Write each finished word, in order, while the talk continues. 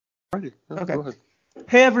Righty. Yeah, Okay. Go ahead.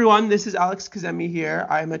 Hey everyone, this is Alex Kazemi here.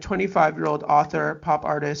 I'm a 25-year-old author, pop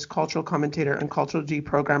artist, cultural commentator, and cultural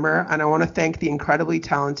deprogrammer, and I want to thank the incredibly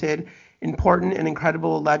talented, important, and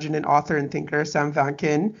incredible legend and author and thinker Sam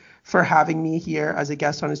Vaknin for having me here as a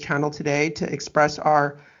guest on his channel today to express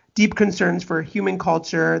our deep concerns for human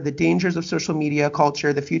culture, the dangers of social media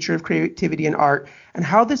culture, the future of creativity and art, and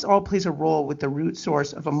how this all plays a role with the root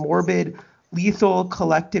source of a morbid, lethal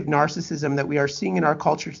collective narcissism that we are seeing in our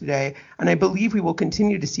culture today, and I believe we will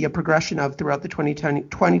continue to see a progression of throughout the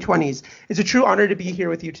 2020s. It's a true honor to be here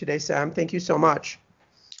with you today, Sam. Thank you so much.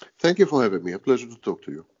 Thank you for having me. A pleasure to talk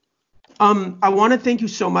to you. I want to thank you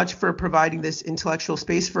so much for providing this intellectual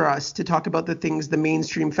space for us to talk about the things the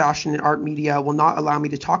mainstream fashion and art media will not allow me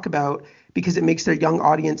to talk about because it makes their young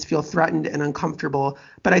audience feel threatened and uncomfortable.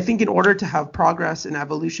 But I think in order to have progress and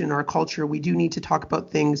evolution in our culture, we do need to talk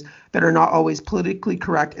about things that are not always politically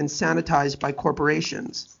correct and sanitized by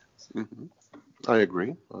corporations. Mm-hmm. I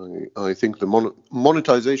agree. I think the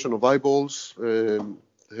monetization of eyeballs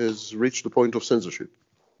has reached the point of censorship.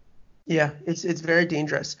 Yeah, it's very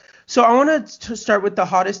dangerous. So I want to start with the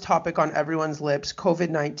hottest topic on everyone's lips,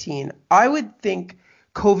 COVID-19. I would think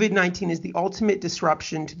COVID-19 is the ultimate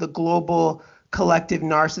disruption to the global collective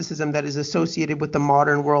narcissism that is associated with the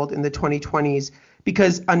modern world in the 2020s,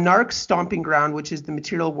 because a narc stomping ground, which is the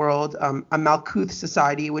material world, a Malkuth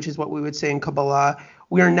society, which is what we would say in Kabbalah,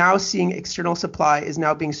 we are now seeing external supply is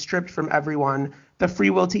now being stripped from everyone. The free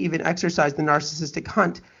will to even exercise the narcissistic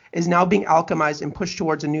hunt is now being alchemized and pushed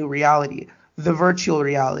towards a new reality, the virtual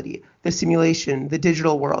reality, the simulation, the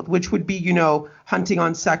digital world, which would be, hunting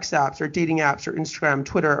on sex apps or dating apps or Instagram,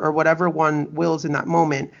 Twitter, or whatever one wills in that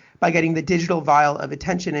moment by getting the digital vial of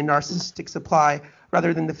attention and narcissistic supply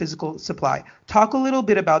rather than the physical supply. Talk a little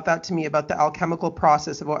bit about that to me, about the alchemical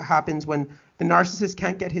process of what happens when the narcissist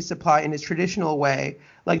can't get his supply in his traditional way,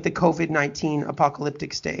 like the COVID-19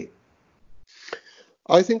 apocalyptic state.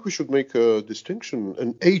 I think we should make a distinction,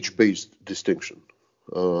 an age-based distinction.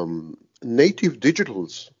 Native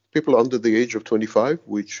digitals, people under the age of 25,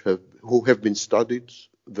 who have been studied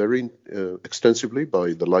very extensively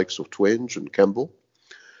by the likes of Twenge and Campbell,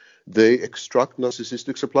 they extract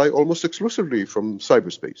narcissistic supply almost exclusively from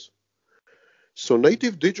cyberspace. So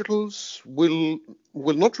native digitals will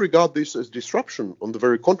not regard this as disruption. On the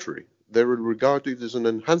very contrary, they will regard it as an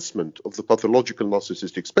enhancement of the pathological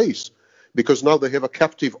narcissistic space, because now they have a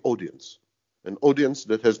captive audience, an audience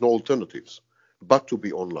that has no alternatives but to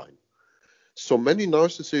be online. So many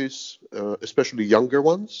narcissists, especially younger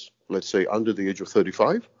ones, let's say under the age of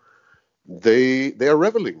 35, they are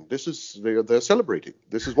reveling. They're celebrating.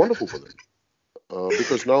 This is wonderful for them,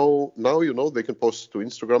 because now they can post to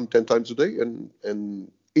Instagram 10 times a day, and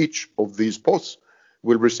each of these posts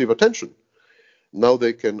will receive attention. Now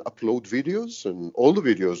they can upload videos, and all the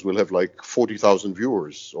videos will have like 40,000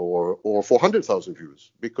 viewers or 400,000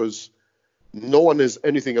 views, because no one has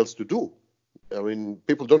anything else to do. I mean,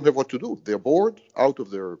 people don't have what to do. They're bored, out of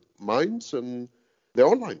their minds, and they're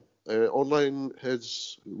online. Online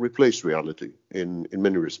has replaced reality in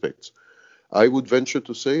many respects. I would venture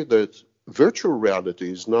to say that virtual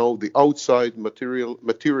reality is now the outside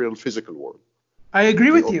material physical world. I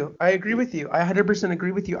agree with you. I 100%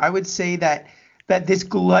 agree with you. I would say that this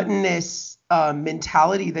gluttonous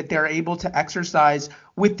mentality that they're able to exercise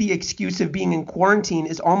with the excuse of being in quarantine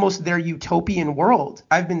is almost their utopian world.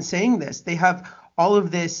 I've been saying this. They have all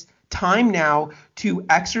of this time now to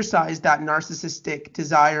exercise that narcissistic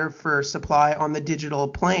desire for supply on the digital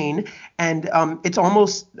plane, and it's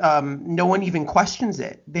almost no one even questions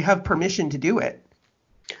it. They have permission to do it.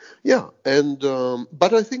 Yeah, and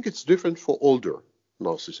but I think it's different for older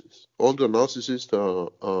narcissists. Older narcissists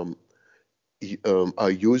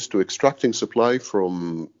are used to extracting supply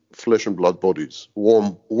from flesh and blood bodies,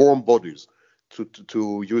 warm bodies,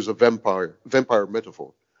 to use a vampire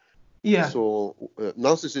metaphor. Yeah. So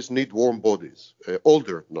narcissists need warm bodies,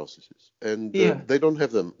 older narcissists, and they don't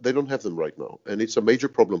have them. They don't have them right now, and it's a major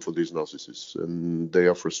problem for these narcissists. And they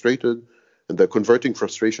are frustrated, and they're converting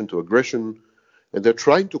frustration to aggression, and they're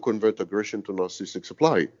trying to convert aggression to narcissistic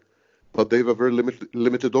supply, but they have a very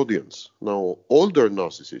limited audience. Now, older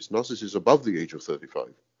narcissists above the age of 35,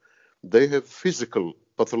 they have physical,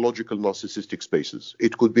 pathological narcissistic spaces.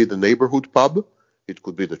 It could be the neighborhood pub, it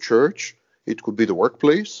could be the church, it could be the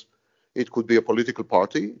workplace, it could be a political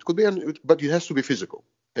party, it could be, but it has to be physical.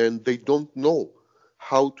 And they don't know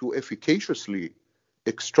how to efficaciously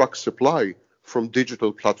extract supply from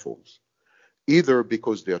digital platforms, either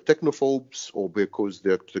because they are technophobes, or because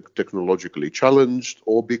they're technologically challenged,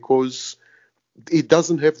 or because it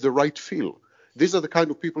doesn't have the right feel. These are the kind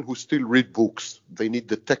of people who still read books. They need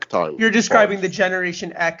the tactile. You're describing parts. the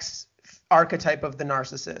Generation X archetype of the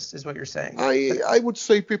narcissist, is what you're saying. I would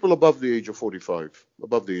say people above the age of 45,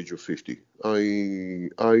 above the age of 50.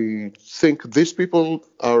 I think these people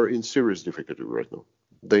are in serious difficulty right now.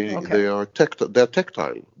 They're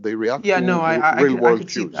tactile. They react to real world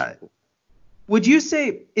cues. Would you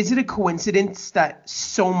say, is it a coincidence that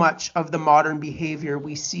so much of the modern behavior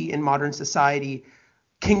we see in modern society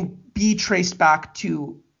can be traced back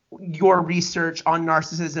to your research on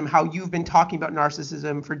narcissism, how you've been talking about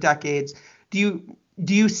narcissism for decades? Do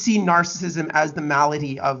you see narcissism as the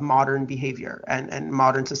malady of modern behavior and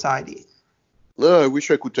modern society? No, I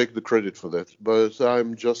wish I could take the credit for that, but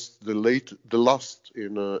I'm just the last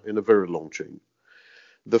in a very long chain.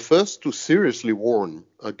 The first to seriously warn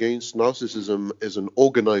against narcissism as an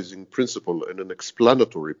organizing principle and an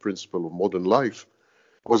explanatory principle of modern life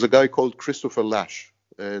was a guy called Christopher Lasch,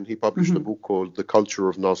 and he published a book called The Culture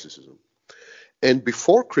of Narcissism. And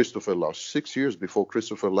before Christopher Lasch, 6 years before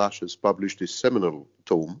Christopher Lasch has published his seminal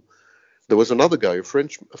tome, there was another guy, a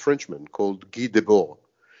Frenchman called Guy Debord.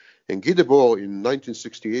 And Guy Debord in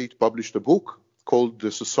 1968 published a book called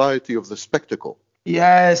The Society of the Spectacle.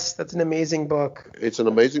 Yes, that's an amazing book. It's an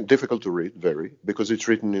amazing, difficult to read, very, because it's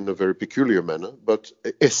written in a very peculiar manner. But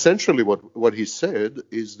essentially what he said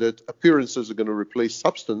is that appearances are going to replace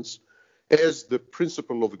substance as the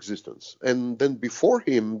principle of existence. And then before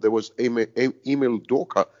him, there was Emil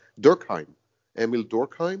Durkheim. Emil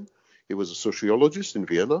Durkheim, he was a sociologist in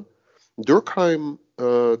Vienna. Durkheim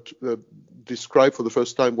described for the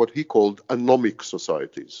first time what he called anomic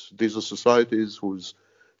societies. These are societies whose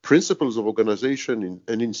principles of organization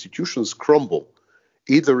and institutions crumble,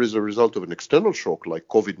 either as a result of an external shock like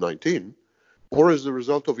COVID-19, or as a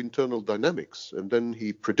result of internal dynamics. And then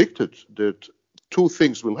he predicted that two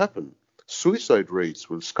things will happen. Suicide rates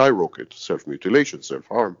will skyrocket, self-mutilation,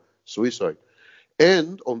 self-harm, suicide.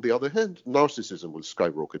 And on the other hand, narcissism will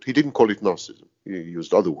skyrocket. He didn't call it narcissism. He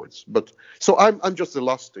used other words. But so I'm just the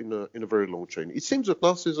last in a very long chain. It seems that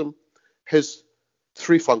narcissism has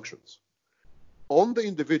three functions. On the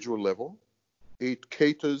individual level, it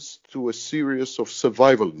caters to a series of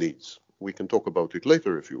survival needs. We can talk about it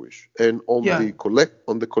later if you wish. And on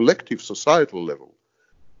the collective societal level,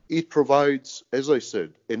 it provides, as I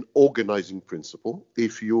said, an organizing principle.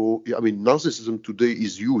 Narcissism today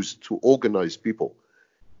is used to organize people.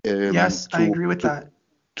 Yes, I agree with that.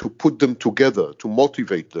 To put them together, to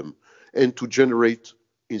motivate them, and to generate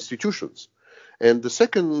institutions. And the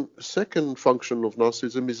second function of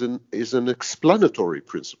narcissism is an explanatory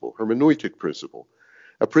principle, hermeneutic principle,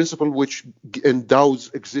 a principle which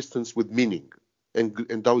endows existence with meaning and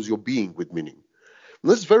endows your being with meaning. And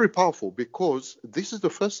that's very powerful because this is the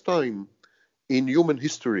first time in human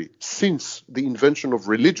history since the invention of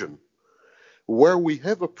religion where we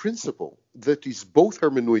have a principle that is both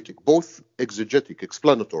hermeneutic, both exegetic,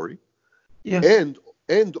 explanatory, and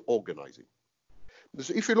organizing.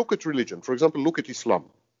 So if you look at religion, for example, look at Islam.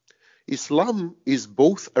 Islam is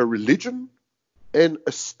both a religion and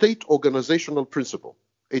a state organizational principle.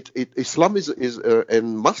 Islam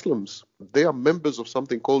and Muslims, they are members of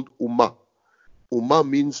something called Ummah. Ummah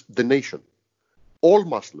means the nation. All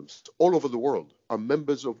Muslims all over the world are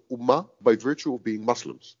members of Ummah by virtue of being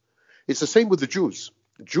Muslims. It's the same with the Jews.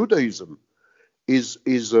 Judaism is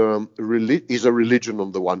a religion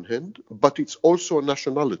on the one hand, but it's also a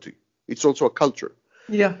nationality. It's also a culture.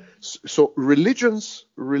 Yeah. So religions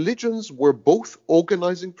were both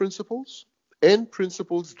organizing principles and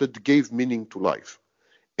principles that gave meaning to life.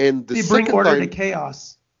 And they bring order to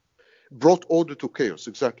chaos. Brought order to chaos,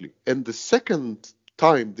 exactly. And the second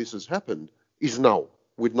time this has happened is now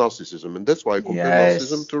with narcissism. And that's why I compare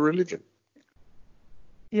narcissism to religion.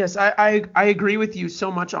 Yes, I agree with you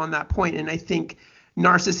so much on that point. And I think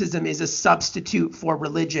narcissism is a substitute for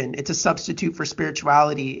religion. It's a substitute for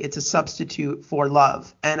spirituality. It's a substitute for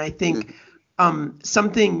love. And I think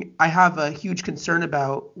something I have a huge concern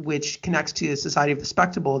about, which connects to the society of the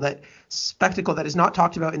spectacle that is not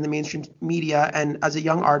talked about in the mainstream media. And as a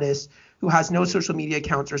young artist who has no social media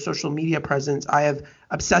accounts or social media presence, I have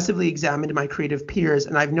obsessively examined my creative peers,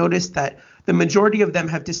 and I've noticed that the majority of them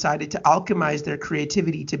have decided to alchemize their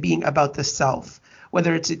creativity to being about the self,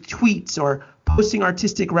 whether it's tweets or posting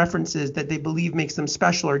artistic references that they believe makes them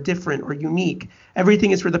special or different or unique.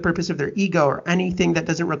 Everything is for the purpose of their ego, or anything that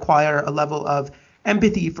doesn't require a level of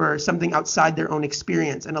empathy for something outside their own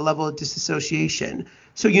experience and a level of disassociation.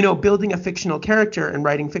 So, building a fictional character and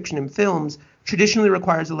writing fiction in films traditionally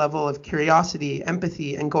requires a level of curiosity,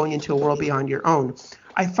 empathy, and going into a world beyond your own.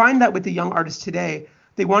 I find that with the young artists today,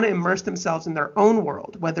 They want to immerse themselves in their own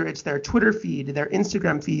world, whether it's their Twitter feed, their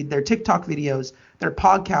Instagram feed, their TikTok videos, their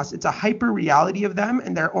podcasts. It's a hyper reality of them,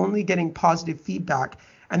 and they're only getting positive feedback.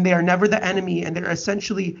 And they are never the enemy, and they're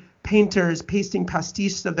essentially painters pasting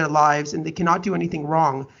pastiches of their lives, and they cannot do anything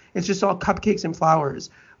wrong. It's just all cupcakes and flowers.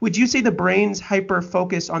 Would you say the brain's hyper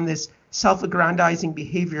focus on this self-aggrandizing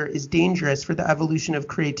behavior is dangerous for the evolution of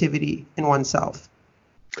creativity in oneself?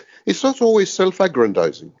 It's not always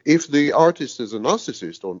self-aggrandizing. If the artist is a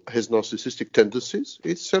narcissist or has narcissistic tendencies,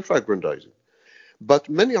 it's self-aggrandizing. But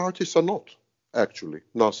many artists are not actually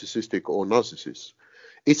narcissistic or narcissists.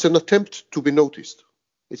 It's an attempt to be noticed.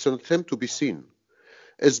 It's an attempt to be seen.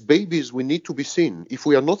 As babies, we need to be seen. If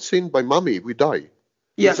we are not seen by mommy, we die.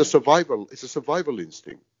 Yeah. It's a survival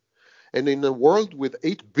instinct. And in a world with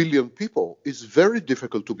 8 billion people, it's very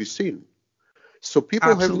difficult to be seen. So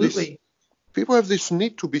people have this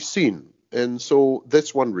need to be seen. And so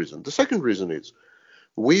that's one reason. The second reason is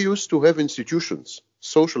we used to have institutions,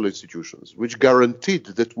 social institutions, which guaranteed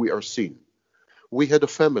that we are seen. We had a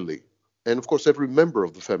family. And of course, every member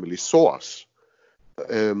of the family saw us,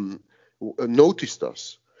 noticed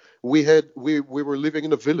us. We were living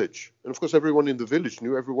in a village, and of course everyone in the village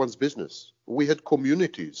knew everyone's business. We had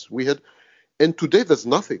communities, and today there's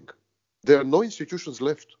nothing. There are no institutions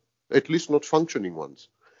left, at least not functioning ones.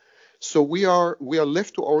 So we are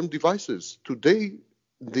left to our own devices. Today,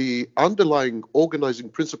 the underlying organizing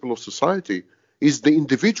principle of society is the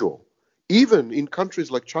individual. Even in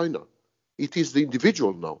countries like China, it is the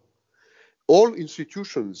individual now. All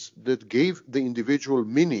institutions that gave the individual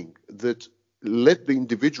meaning, that let the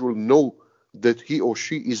individual know that he or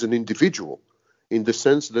she is an individual, in the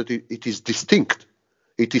sense that it is distinct,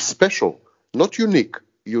 it is special, not unique.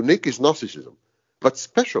 Unique is narcissism, but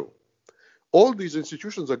special. All these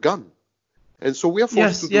institutions are gone, and so we are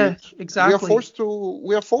forced to do it. Exactly.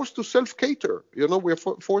 We are forced to self-cater. We are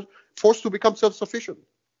forced to become self-sufficient.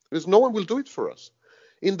 Because no one will do it for us.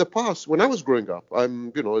 In the past, when I was growing up,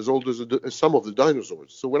 I'm as old as some of the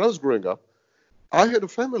dinosaurs. So when I was growing up, I had a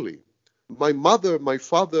family. My mother, my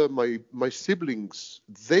father, my siblings,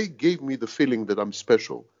 they gave me the feeling that I'm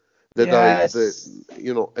special. That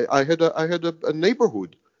I had a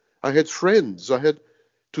neighborhood. I had friends.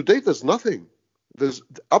 Today there's nothing. There's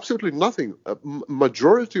absolutely nothing. A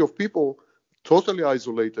majority of people totally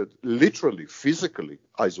isolated, literally, physically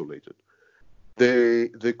isolated.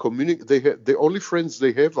 They communicate. The only friends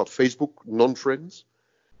they have are Facebook non-friends.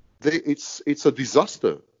 It's a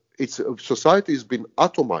disaster. Society has been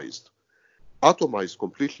atomized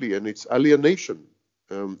completely, and it's alienation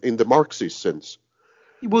in the Marxist sense.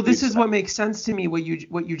 Well, this is what makes sense to me. What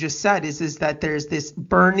you just said is that there's this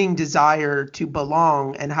burning desire to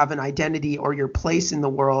belong and have an identity or your place in the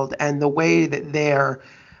world, and the way that they're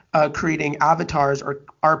creating avatars or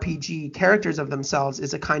RPG characters of themselves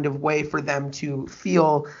is a kind of way for them to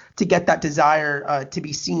get that desire to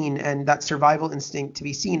be seen, and that survival instinct to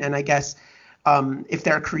be seen. And I guess if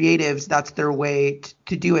they're creatives, that's their way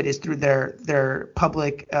to do it, is through their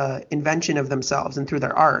public invention of themselves and through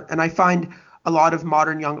their art. And I find a lot of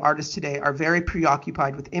modern young artists today are very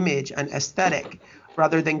preoccupied with image and aesthetic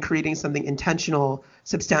rather than creating something intentional,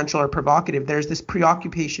 substantial, or provocative. There's this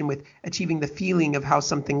preoccupation with achieving the feeling of how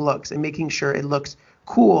something looks and making sure it looks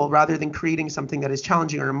cool rather than creating something that is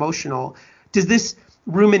challenging or emotional. Does this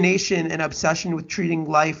rumination and obsession with treating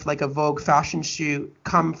life like a Vogue fashion shoot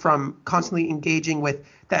come from constantly engaging with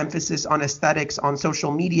the emphasis on aesthetics on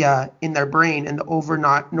social media in their brain and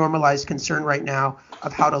the normalized concern right now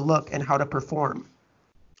of how to look and how to perform?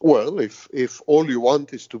 Well, if all you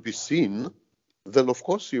want is to be seen, then of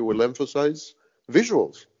course you will emphasize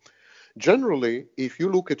visuals. Generally, if you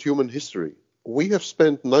look at human history, we have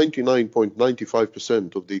spent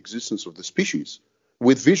 99.95% of the existence of the species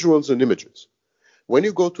with visuals and images. When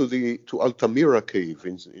you go to Altamira cave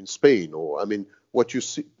in Spain, what you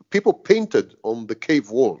see, people painted on the cave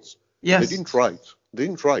walls. Yes. They didn't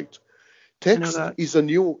write.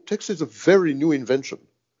 Text is a very new invention.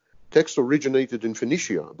 Text originated in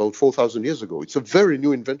Phoenicia about 4,000 years ago. It's a very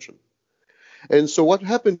new invention. And so what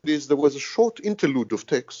happened is there was a short interlude of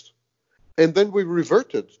text, and then we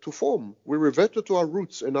reverted to form. We reverted to our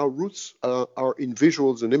roots, and our roots are in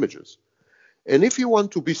visuals and images. And if you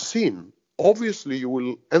want to be seen, obviously you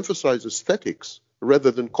will emphasize aesthetics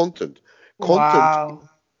rather than content.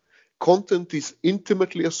 Content is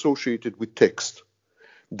intimately associated with text.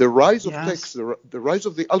 The rise of text, the rise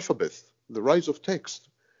of the alphabet, the rise of text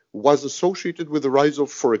was associated with the rise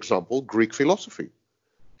of, for example, Greek philosophy.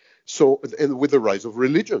 So, and with the rise of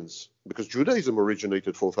religions, because Judaism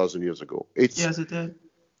originated 4,000 years ago. Yes, it did.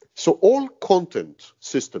 So all content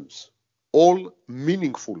systems, all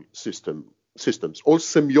meaningful systems systems, all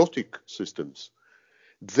semiotic systems,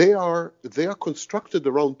 they are constructed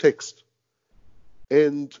around text.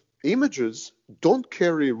 And images don't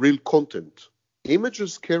carry real content.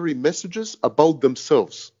 Images carry messages about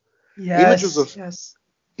themselves. Yes.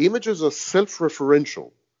 Images are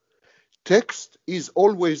self-referential. Text is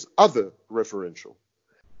always other-referential.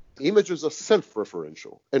 Images are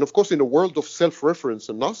self-referential. And of course, in a world of self-reference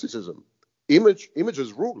and narcissism,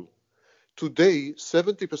 images rule. Today,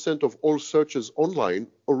 70% of all searches online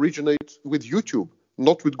originate with YouTube,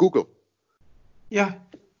 not with Google. Yeah.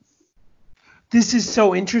 This is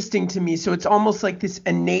so interesting to me. So it's almost like this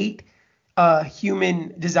innate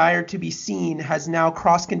human desire to be seen has now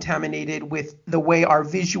cross-contaminated with the way our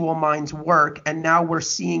visual minds work. And now we're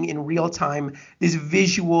seeing in real time this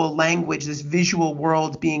visual language, this visual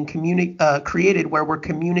world being created, where we're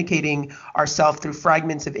communicating ourselves through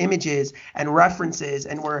fragments of images and references.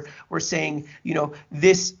 And we're saying,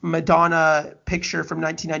 this Madonna picture from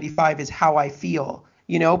 1995 is how I feel.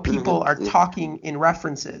 People are talking in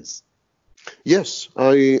references. Yes,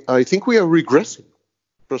 I think we are regressing,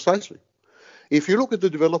 precisely. If you look at the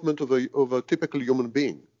development of a typical human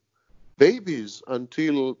being, babies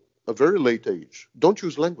until a very late age don't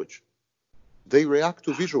use language. They react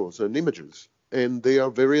to visuals and images, and they are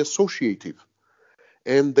very associative.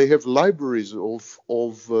 And they have libraries of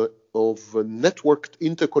networked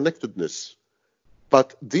interconnectedness.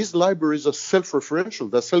 But these libraries are self-referential,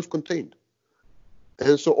 they're self-contained.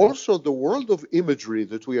 And so also the world of imagery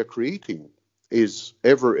that we are creating is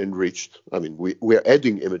ever enriched. I mean, we are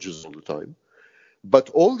adding images all the time.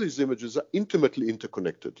 But all these images are intimately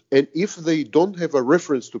interconnected. And if they don't have a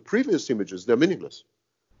reference to previous images, they're meaningless.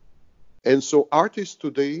 And so artists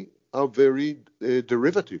today are very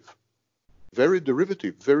derivative, very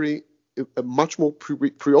much more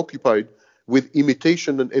preoccupied with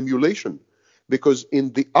imitation and emulation. Because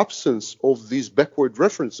in the absence of these backward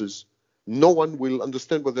references, no one will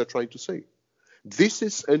understand what they're trying to say. This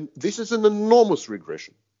is an enormous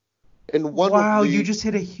regression. And you just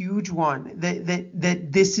hit a huge one.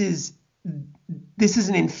 That this is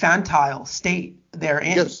an infantile state they're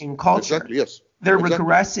in culture. Exactly, yes. They're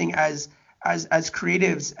regressing as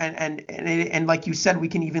creatives, and like you said, we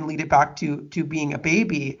can even lead it back to being a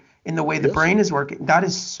baby in the way the brain is working. That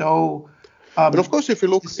is so. And of course, if you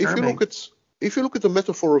look disturbing. if you look at the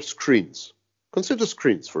metaphor of screens, consider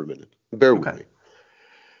screens for a minute. Bear with me.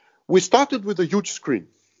 We started with a huge screen,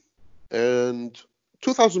 and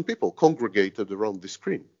 2,000 people congregated around the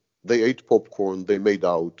screen. They ate popcorn, they made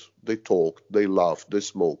out, they talked, they laughed, they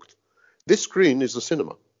smoked. This screen is a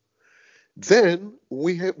cinema. Then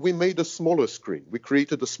we made a smaller screen. We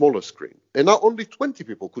created a smaller screen. And now only 20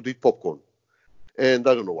 people could eat popcorn and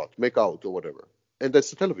I don't know what, make out or whatever. And that's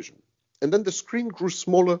the television. And then the screen grew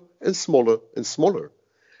smaller and smaller and smaller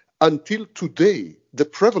until today the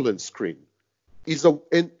prevalent screen is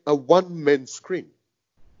a one-man screen.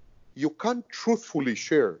 You can't truthfully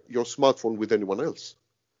share your smartphone with anyone else.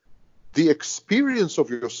 The experience of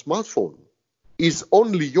your smartphone is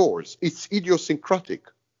only yours. It's idiosyncratic.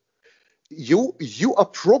 You are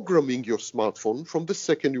programming your smartphone from the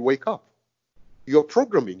second you wake up. You're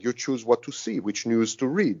programming. You choose what to see, which news to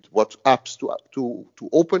read, what apps to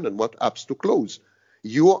open and what apps to close.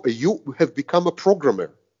 You have become a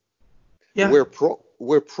programmer. Yeah.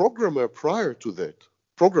 Where programming prior to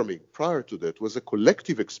that was a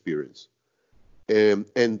collective experience,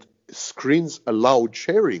 and screens allowed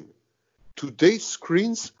sharing. Today,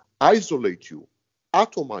 screens isolate you,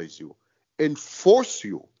 atomize you, and force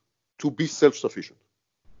you to be self-sufficient.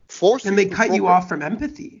 And they cut you off from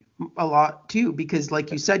empathy a lot too, because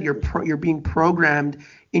like you said, you're being programmed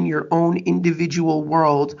in your own individual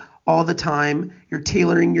world all the time. You're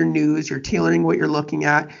tailoring your news, you're tailoring what you're looking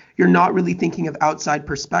at. You're not really thinking of outside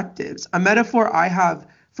perspectives. A metaphor I have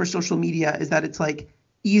for social media is that it's like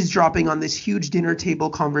eavesdropping on this huge dinner table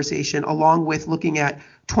conversation along with looking at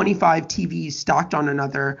 25 TVs stacked on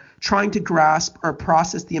another, trying to grasp or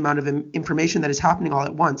process the amount of information that is happening all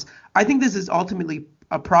at once. I think this is ultimately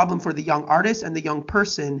a problem for the young artist and the young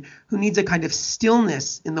person who needs a kind of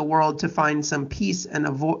stillness in the world to find some peace and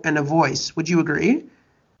a voice. Would you agree?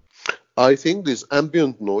 I think this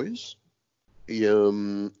ambient noise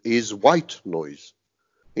is white noise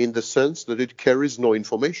in the sense that it carries no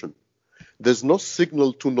information. There's no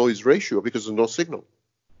signal to noise ratio because there's no signal.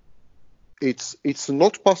 It's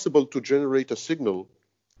not possible to generate a signal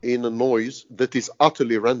in a noise that is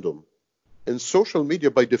utterly random. And social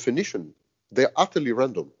media, by definition, they're utterly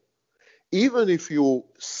random. Even if you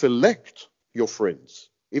select your friends,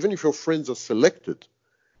 even if your friends are selected,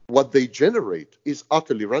 what they generate is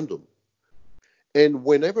utterly random. And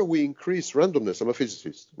whenever we increase randomness, I'm a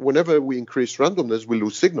physicist, whenever we increase randomness, we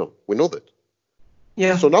lose signal. We know that.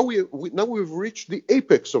 Yeah. So now we've reached the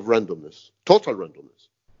apex of randomness, total randomness.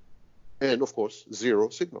 And of course, zero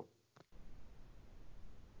signal.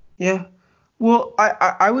 Yeah. Well,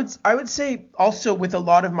 I would say also with a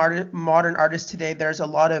lot of modern artists today, there's a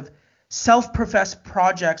lot of self-professed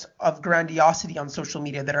projects of grandiosity on social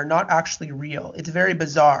media that are not actually real. It's very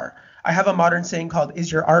bizarre. I have a modern saying called,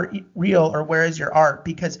 is your art real or where is your art?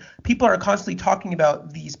 Because people are constantly talking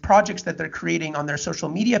about these projects that they're creating on their social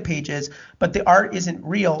media pages, but the art isn't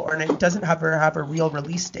real or it doesn't have a real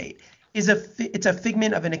release date. It's a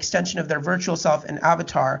figment of an extension of their virtual self and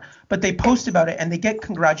avatar, but they post about it and they get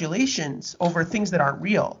congratulations over things that aren't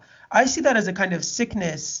real. I see that as a kind of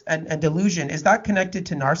sickness and delusion. Is that connected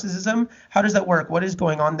to narcissism? How does that work? What is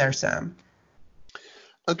going on there, Sam?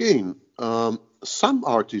 Again, some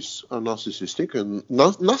artists are narcissistic, and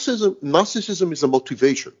narcissism is a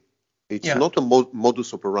motivation. It's not a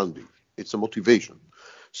modus operandi. It's a motivation.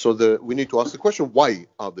 So we need to ask the question, why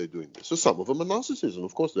are they doing this? So some of them are narcissists, and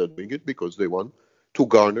of course they're doing it because they want to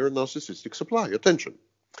garner narcissistic supply, attention.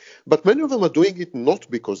 But many of them are doing it not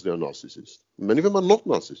because they're narcissists. Many of them are not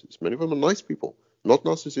narcissists. Many of them are nice people, not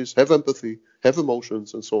narcissists, have empathy, have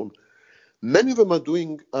emotions, and so on. Many of them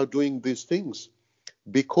are doing these things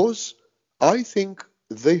because I think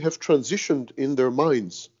they have transitioned in their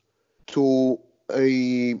minds to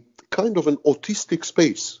a kind of an autistic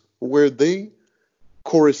space where they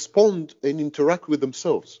correspond and interact with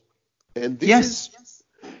themselves. And this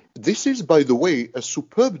is, by the way, a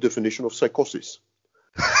superb definition of psychosis.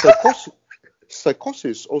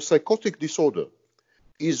 Psychosis or psychotic disorder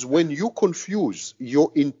is when you confuse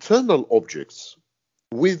your internal objects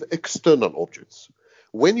with external objects.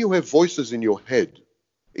 When you have voices in your head,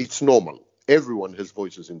 it's normal. Everyone has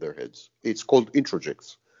voices in their heads. It's called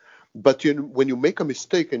introjects. But when you make a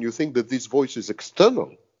mistake and you think that this voice is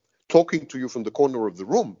external, talking to you from the corner of the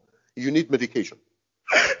room, you need medication.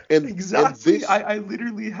 And, exactly. And I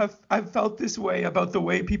literally I've felt this way about the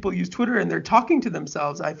way people use Twitter and they're talking to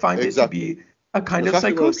themselves. I find it to be a kind of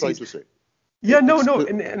psychosis. What I'm trying to say. Yeah,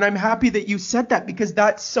 and I'm happy that you said that because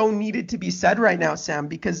that's so needed to be said right now, Sam,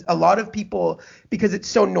 because a lot of people, because it's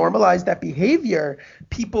so normalized, that behavior,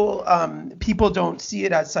 people don't see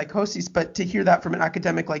it as psychosis, but to hear that from an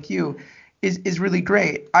academic like you is really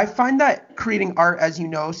great. I find that creating art, as you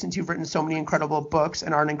know, since you've written so many incredible books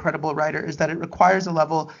and are an incredible writer, is that it requires a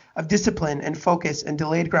level of discipline and focus and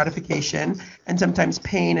delayed gratification and sometimes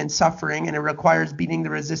pain and suffering, and it requires beating the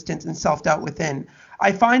resistance and self-doubt within.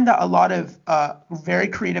 I find that a lot of very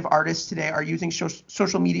creative artists today are using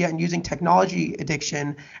social media and using technology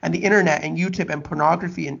addiction and the internet and YouTube and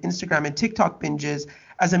pornography and Instagram and TikTok binges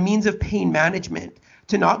as a means of pain management,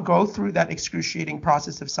 to not go through that excruciating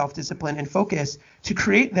process of self-discipline and focus to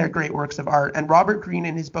create their great works of art. And Robert Greene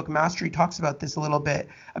in his book Mastery talks about this a little bit,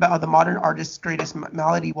 about how the modern artist's greatest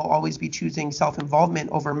malady will always be choosing self-involvement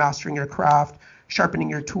over mastering your craft, sharpening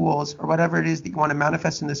your tools, or whatever it is that you want to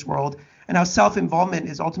manifest in this world, and how self-involvement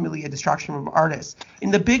is ultimately a distraction from artists.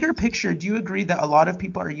 In the bigger picture, do you agree that a lot of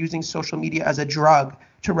people are using social media as a drug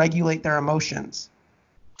to regulate their emotions?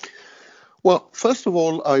 Well, first of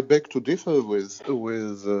all, I beg to differ with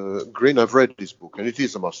Greene. I've read his book, and it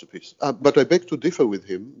is a masterpiece. But I beg to differ with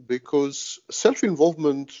him because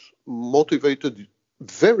self-involvement motivated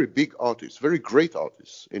very big artists, very great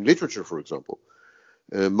artists. In literature, for example,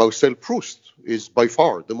 Marcel Proust is by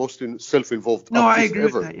far the most self-involved artist ever. No, I agree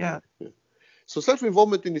with that, yeah. So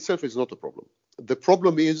self-involvement in itself is not a problem. The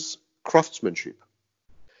problem is craftsmanship.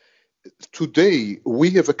 Today, we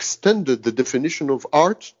have extended the definition of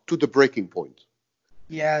art to the breaking point.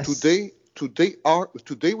 Yes. Today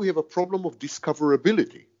we have a problem of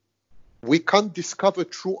discoverability. We can't discover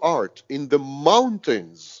true art in the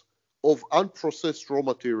mountains of unprocessed raw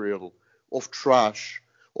material, of trash,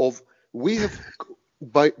 when we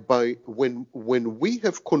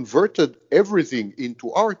have converted everything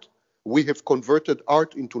into art, we have converted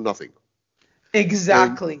art into nothing.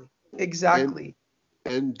 Exactly.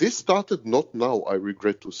 And this started not now, I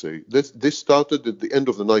regret to say. This started at the end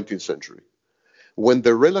of the 19th century, when the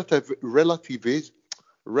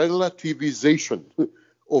relativization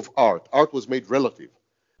of art was made relative,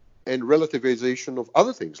 and relativization of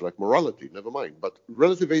other things like morality, never mind. But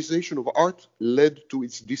relativization of art led to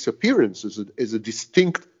its disappearance as a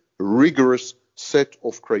distinct, rigorous set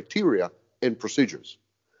of criteria and procedures.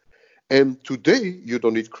 And today, you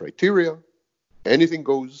don't need criteria. Anything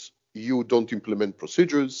goes. You don't implement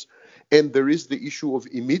procedures, and there is the issue of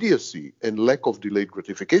immediacy and lack of delayed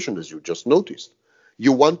gratification, as you just noticed.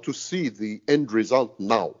 You want to see the end result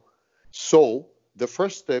now. So the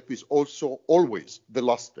first step is also always the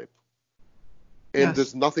last step. And Yes.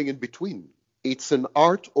 there's nothing in between. It's an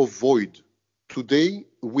art of void. Today,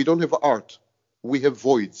 we don't have art. We have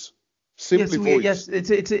voids. Simply voids. Yes,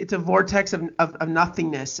 it's a vortex of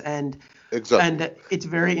nothingness, and Exactly. and it's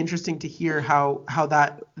very interesting to hear how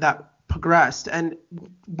that progressed. And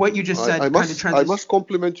what you just said I kind of must transitions.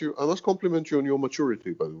 compliment you. I must compliment you on your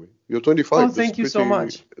maturity, by the way. You're 25. Oh, That's thank you so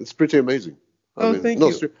much. It's pretty amazing. Oh, thank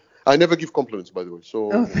you. I never give compliments, by the way.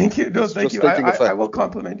 So Oh, thank you. No, it's thank just you. stating a fact. I will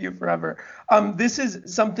compliment you forever. This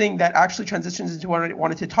is something that actually transitions into what I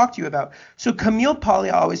wanted to talk to you about. So Camille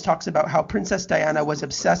Paglia always talks about how Princess Diana was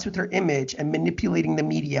obsessed with her image and manipulating the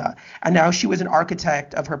media, and now she was an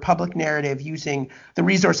architect of her public narrative using the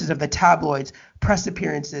resources of the tabloids, press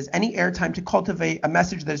appearances, any airtime to cultivate a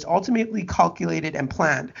message that is ultimately calculated and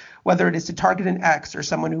planned, whether it is to target an ex or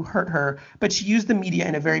someone who hurt her, but she used the media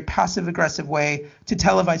in a very passive-aggressive way to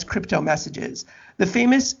televise crypto messages. The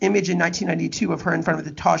famous image in 1992 of her in front of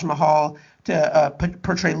the Taj Mahal to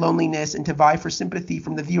portray loneliness and to vie for sympathy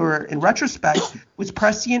from the viewer in retrospect was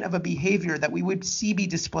prescient of a behavior that we would see be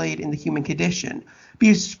displayed in the human condition.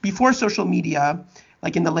 Before social media,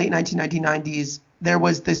 like in the late 1990s, there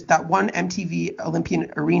was that one MTV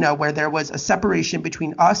Olympian arena where there was a separation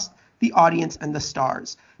between us, the audience, and the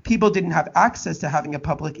stars. People didn't have access to having a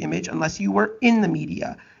public image unless you were in the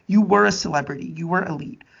media. You were a celebrity. You were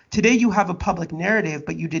elite. Today you have a public narrative,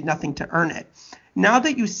 but you did nothing to earn it. Now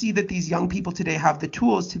that you see that these young people today have the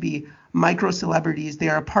tools to be micro celebrities, they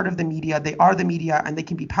are a part of the media, they are the media, and they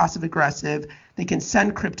can be passive aggressive. They can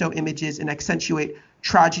send crypto images and accentuate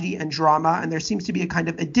tragedy and drama. And there seems to be a kind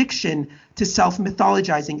of addiction to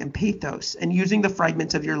self-mythologizing and pathos and using the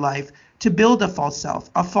fragments of your life to build a false self,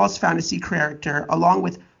 a false fantasy character, along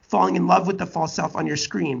with falling in love with the false self on your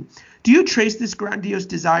screen. Do you trace this grandiose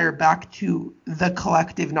desire back to the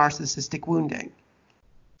collective narcissistic wounding?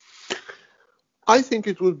 I think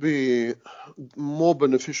it would be more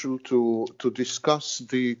beneficial to discuss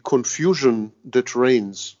the confusion that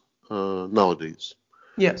reigns nowadays.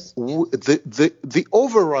 Yes. The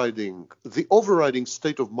overriding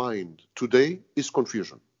state of mind today is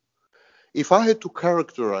confusion. If I had to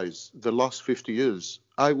characterize the last 50 years,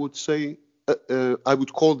 I would say I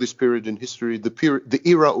would call this period in history the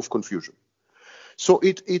era of confusion. So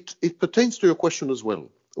it pertains to your question as well.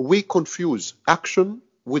 We confuse action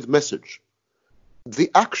with message.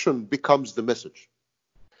 The action becomes the message.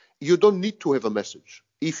 You don't need to have a message.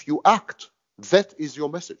 If you act, that is your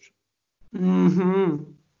message. Mm-hmm.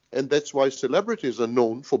 And that's why celebrities are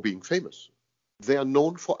known for being famous. They are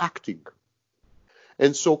known for acting.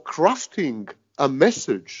 And so crafting a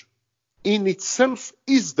message in itself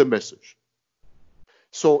is the message.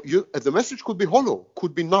 So the message could be hollow,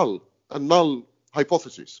 could be null, a null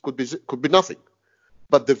hypothesis, could be nothing.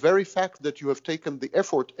 But the very fact that you have taken the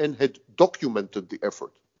effort and had documented the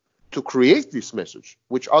effort to create this message,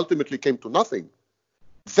 which ultimately came to nothing,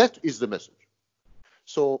 that is the message.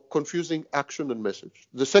 So confusing action and message.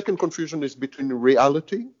 The second confusion is between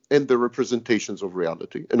reality and the representations of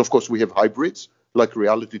reality. And of course, we have hybrids like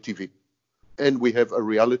reality TV. And we have a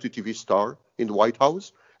reality TV star in the White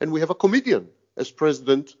House. And we have a comedian as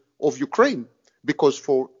president of Ukraine, because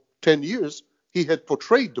for 10 years, he had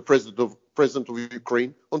portrayed the president of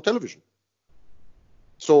Ukraine on television.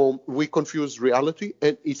 So we confuse reality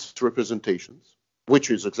and its representations, which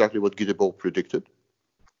is exactly what Guy Debord predicted.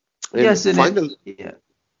 And yes, and finally,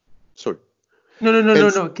 sorry.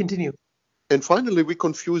 No, Continue. And finally, we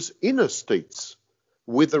confuse inner states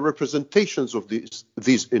with the representations of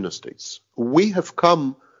these inner states. We have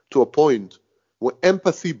come to a point where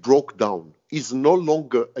empathy broke down, is no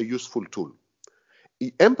longer a useful tool.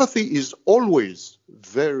 Empathy is always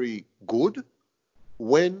very good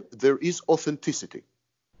when there is authenticity.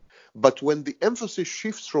 But when the emphasis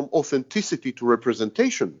shifts from authenticity to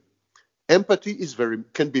representation, empathy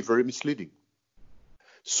can be very misleading.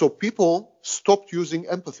 So people stopped using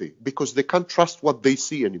empathy because they can't trust what they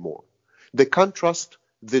see anymore. They can't trust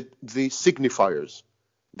the signifiers.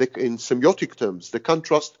 In semiotic terms, they can't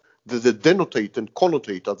trust the denotate and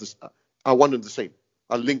connotate are one and the same,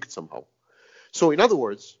 are linked somehow. So in other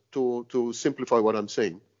words, to simplify what I'm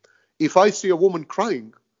saying, if I see a woman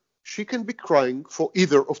crying, she can be crying for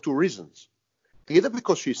either of two reasons. Either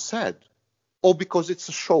because she's sad or because it's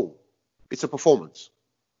a show. It's a performance.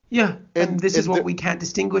 Yeah, and this is what we can't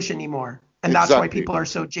distinguish anymore. And that's why people are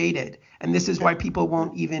so jaded. And this is why people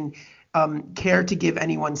won't even care to give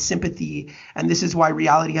anyone sympathy. And this is why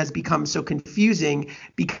reality has become so confusing,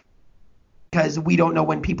 because we don't know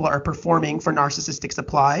when people are performing for narcissistic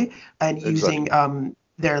supply and using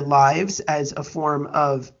their lives as a form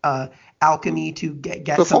of alchemy to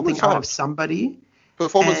get something out of somebody.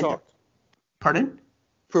 Performance art. Pardon?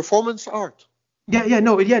 Performance art. We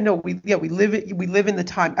live in the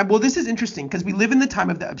time. Well, this is interesting because we live in the time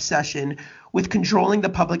of the obsession with controlling the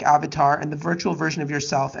public avatar and the virtual version of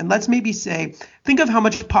yourself. And let's maybe say, think of how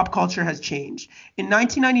much pop culture has changed. In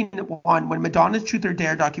 1991, when Madonna's Truth or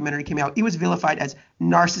Dare documentary came out, it was vilified as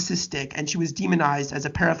narcissistic, and she was demonized as a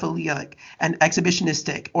paraphiliac and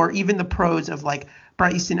exhibitionistic, or even the prose of like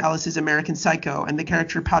Bret Easton Ellis's American Psycho and the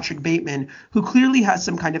character Patrick Bateman, who clearly has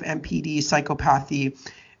some kind of MPD, psychopathy,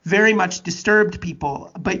 very much disturbed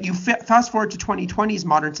people. But you fast forward to 2020's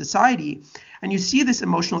modern society, and you see this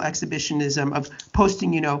emotional exhibitionism of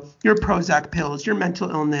posting, your Prozac pills, your mental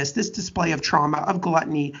illness, this display of trauma, of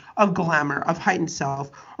gluttony, of glamour, of heightened self,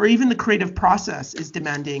 or even the creative process is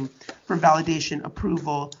demanding for validation,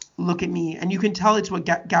 approval, look at me. And you can tell it's what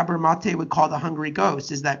Gabor Mate would call the hungry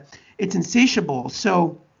ghost, is that it's insatiable.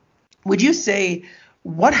 So would you say,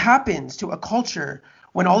 what happens to a culture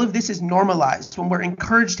when all of this is normalized, when we're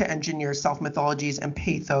encouraged to engineer self-mythologies and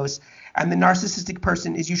pathos, and the narcissistic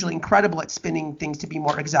person is usually incredible at spinning things to be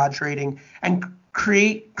more exaggerating and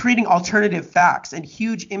creating alternative facts and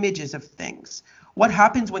huge images of things? What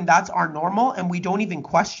happens when that's our normal and we don't even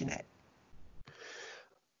question it?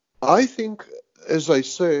 I think, as I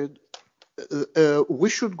said, we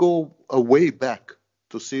should go way back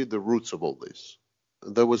to see the roots of all this.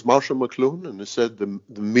 There was Marshall McLuhan, and he said the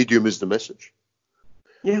medium is the message.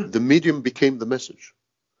 Yeah. The medium became the message.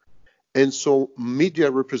 And so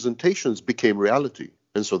media representations became reality.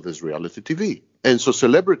 And so there's reality TV. And so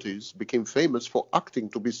celebrities became famous for acting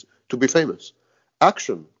to be famous.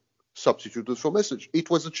 Action substituted for message.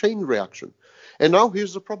 It was a chain reaction. And now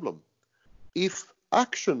here's the problem. If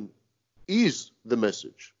action is the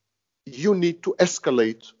message, you need to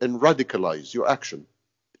escalate and radicalize your action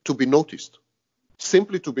to be noticed.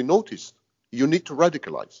 Simply to be noticed, you need to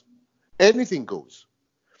radicalize. Anything goes.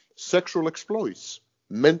 Sexual exploits,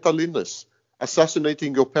 mental illness,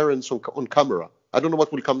 assassinating your parents on camera. I don't know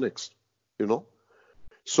what will come next,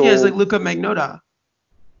 So yeah, it's like Luca Magnotta.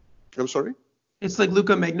 I'm sorry? It's like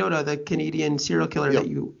Luca Magnotta, the Canadian serial killer that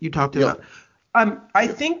you talked Yeah. about. I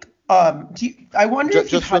think I wonder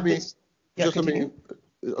if you've had this. Yeah, continue.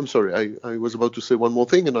 I'm sorry. I was about to say one more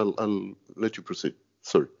thing, and I'll let you proceed.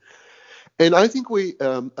 Sorry. And I think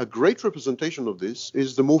a great representation of this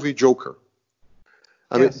is the movie Joker.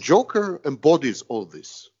 I mean, Joker embodies all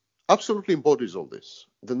this, absolutely embodies all this.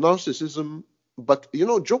 The narcissism, but,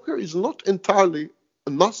 Joker is not entirely a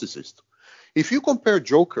narcissist. If you compare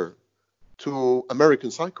Joker to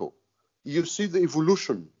American Psycho, you see the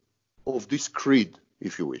evolution of this creed,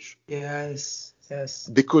 if you wish. Yes.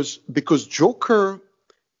 Because Joker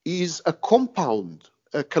is a compound,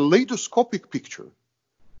 a kaleidoscopic picture,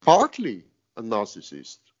 partly a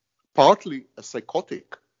narcissist, partly a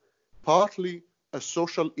psychotic, partly a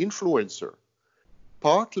social influencer,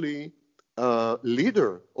 partly a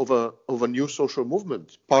leader of a new social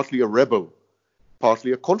movement, partly a rebel,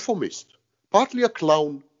 partly a conformist, partly a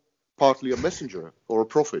clown, partly a messenger or a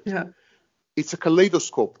prophet. Yeah. It's a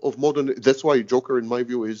kaleidoscope of modern. That's why Joker, in my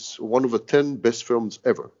view, is one of the 10 best films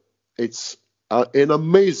ever. It's an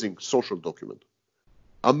amazing social document.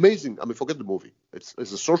 Amazing. I mean, forget the movie. It's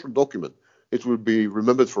a social document. It will be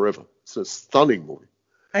remembered forever. It's a stunning movie.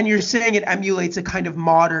 And you're saying it emulates a kind of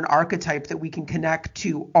modern archetype that we can connect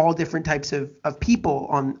to all different types of people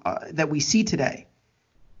that we see today.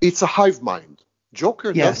 It's a hive mind.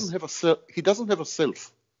 Joker doesn't have a self. He doesn't have a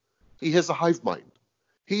self. He has a hive mind.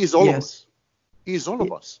 He is all of us. He is all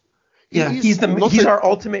of us. He's our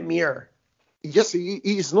ultimate mirror. Yes, he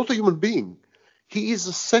is not a human being. He is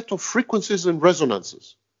a set of frequencies and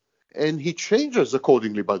resonances. And he changes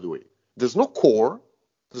accordingly, by the way. There's no core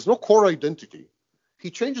identity. He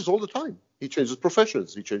changes all the time. He changes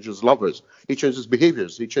professions. He changes lovers. He changes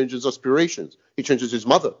behaviors. He changes aspirations. He changes his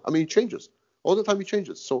mother. I mean, he changes. All the time he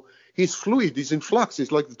changes. So he's fluid. He's in flux.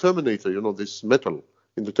 He's like the Terminator, this metal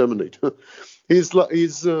in the Terminator.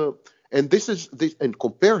 And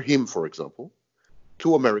compare him, for example,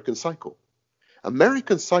 to American Psycho.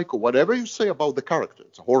 American Psycho, whatever you say about the character,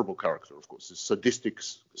 it's a horrible character, of course. It's a sadistic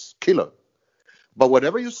killer. But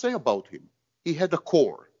whatever you say about him, he had a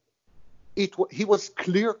core. He was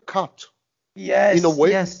clear cut. Yes. In a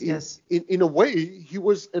way, yes. In a way, he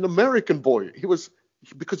was an American boy. He was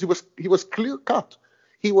clear cut.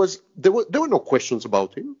 There were no questions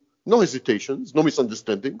about him, no hesitations, no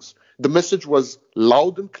misunderstandings. The message was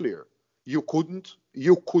loud and clear. You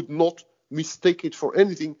could not mistake it for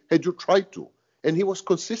anything had you tried to. And he was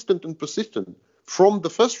consistent and persistent from the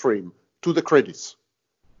first frame to the credits.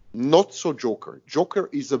 Not so Joker. Joker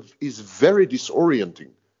is very disorienting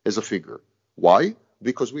as a figure. Why?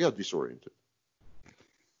 Because we are disoriented.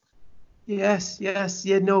 Yes. Yeah,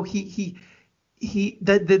 no,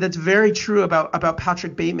 that's very true about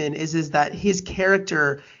Patrick Bateman is that his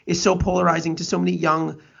character is so polarizing to so many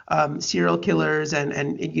young serial killers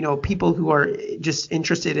and people who are just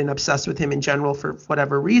interested and obsessed with him in general for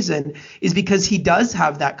whatever reason, is because he does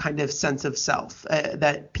have that kind of sense of self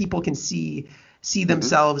that people can see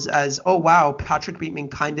themselves as, oh wow, Patrick Bateman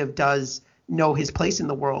kind of does know his place in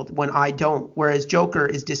the world when I don't, whereas Joker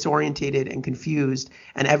is disorientated and confused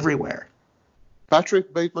and everywhere.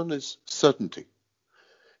 Patrick Bateman is certainty.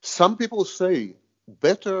 Some people say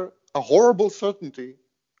better a horrible certainty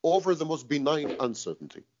over the most benign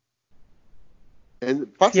uncertainty.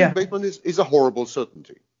 And Patrick Bateman is a horrible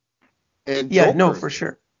certainty. And Joker, no, for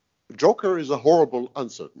sure. Joker is a horrible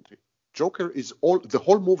uncertainty. Joker is the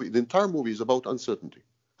whole movie, the entire movie is about uncertainty.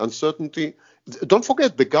 Uncertainty. Don't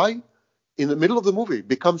forget, the guy in the middle of the movie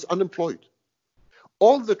becomes unemployed.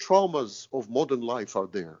 All the traumas of modern life are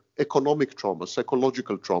there. Economic traumas,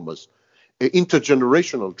 psychological traumas,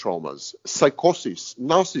 intergenerational traumas, psychosis,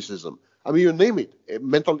 narcissism. I mean, you name it,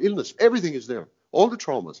 mental illness, everything is there. All the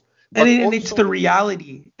traumas. And it's the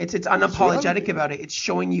reality. It's unapologetic about it. It's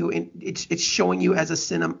showing you it's showing you as a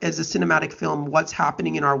cinematic film what's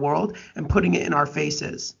happening in our world and putting it in our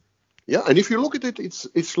faces. Yeah, and if you look at it,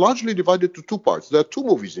 it's largely divided to two parts. There are two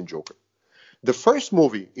movies in Joker. The first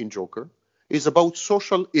movie in Joker is about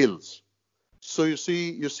social ills. So you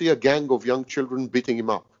see a gang of young children beating him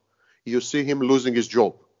up. You see him losing his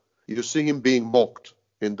job. You see him being mocked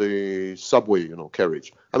in the subway,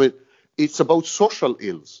 carriage. I mean, it's about social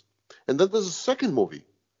ills. And then there's a second movie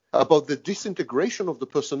about the disintegration of the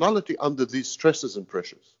personality under these stresses and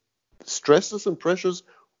pressures. Stresses and pressures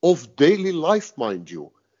of daily life, mind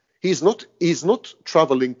you. He's not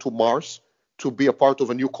traveling to Mars to be a part of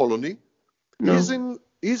a new colony. No.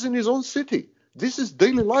 He's in his own city. This is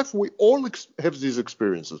daily life. We all have these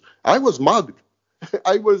experiences. I was mugged.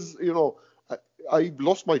 I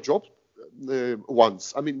lost my job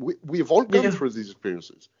once. I mean, we've all gone through these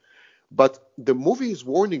experiences. But the movie is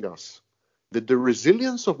warning us that the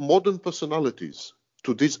resilience of modern personalities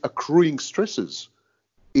to these accruing stresses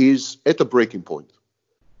is at a breaking point,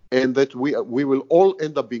 and that we will all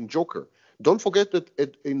end up being Joker. Don't forget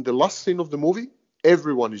that in the last scene of the movie,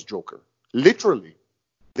 everyone is Joker. Literally,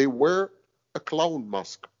 they wear a clown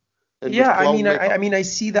mask. And I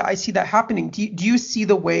see that happening. Do you see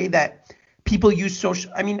the way that people use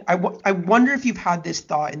social? I mean, I wonder if you've had this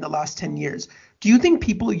thought in the last 10 years. Do you think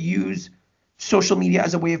people use social media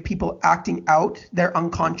as a way of people acting out their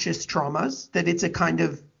unconscious traumas, that it's a kind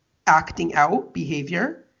of acting out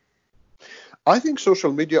behavior? I think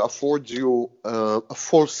social media affords you a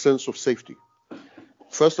false sense of safety.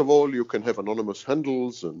 First of all, you can have anonymous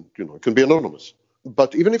handles and, it can be anonymous.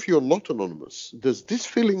 But even if you're not anonymous, there's this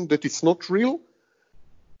feeling that it's not real.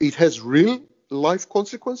 It has real life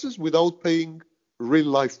consequences without paying real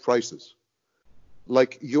life prices.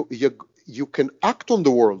 Like you can act on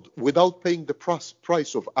the world without paying the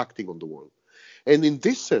price of acting on the world. And in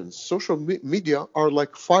this sense, social media are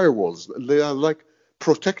like firewalls. They are like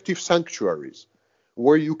protective sanctuaries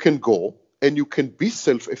where you can go and you can be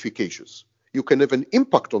self-efficacious. You can have an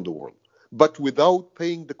impact on the world, but without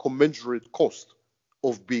paying the commensurate cost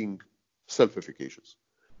of being self-efficacious.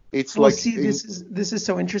 It's this is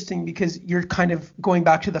so interesting because you're kind of going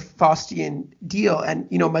back to the Faustian deal,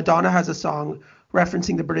 and Madonna has a song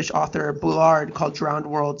referencing the British author Boulard called Drowned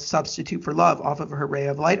World Substitute for Love off of her Ray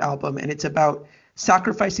of Light album, and it's about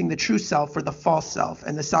sacrificing the true self for the false self,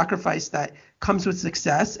 and the sacrifice that comes with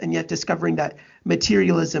success, and yet discovering that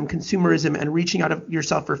materialism, consumerism, and reaching out of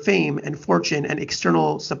yourself for fame and fortune and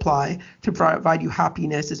external supply to provide you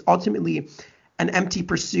happiness is ultimately an empty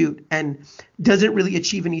pursuit and doesn't really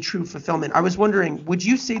achieve any true fulfillment. I was wondering, would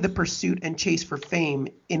you say the pursuit and chase for fame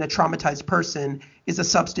in a traumatized person is a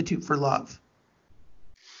substitute for love?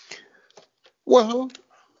 Well,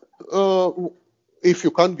 if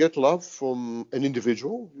you can't get love from an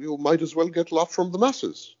individual, you might as well get love from the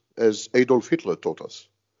masses, as Adolf Hitler taught us.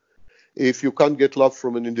 If you can't get love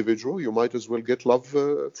from an individual, you might as well get love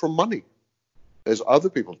from money, as other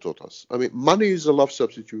people taught us. I mean, money is a love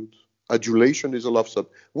substitute. Adulation is a love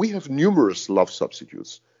substitute. We have numerous love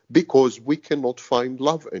substitutes because we cannot find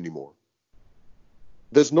love anymore.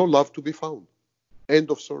 There's no love to be found.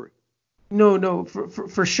 End of story. No,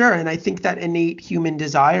 for sure. And I think that innate human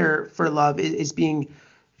desire for love is being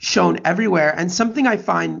shown everywhere. And something I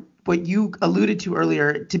find, what you alluded to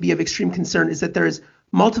earlier, to be of extreme concern is that there's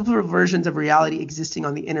multiple versions of reality existing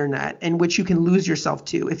on the internet in which you can lose yourself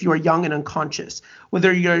to if you are young and unconscious.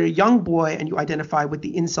 Whether you're a young boy and you identify with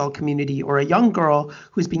the incel community or a young girl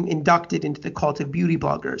who's being inducted into the cult of beauty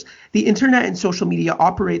bloggers, the internet and social media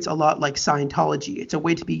operates a lot like Scientology. It's a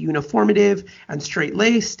way to be uniformative and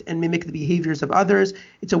straight-laced and mimic the behaviors of others.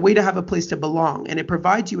 It's a way to have a place to belong, and it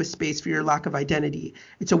provides you a space for your lack of identity.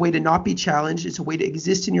 It's a way to not be challenged. It's a way to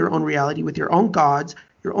exist in your own reality with your own gods,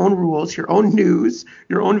 your own rules, your own news,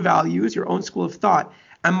 your own values, your own school of thought.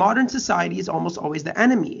 And modern society is almost always the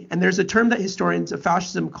enemy. And there's a term that historians of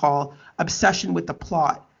fascism call obsession with the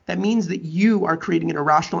plot. That means that you are creating an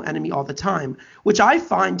irrational enemy all the time, which I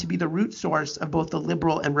find to be the root source of both the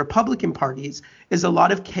liberal and Republican parties, is a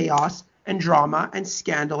lot of chaos and drama and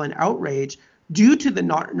scandal and outrage due to the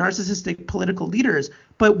narcissistic political leaders.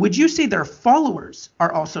 But would you say their followers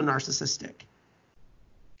are also narcissistic?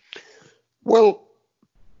 Well,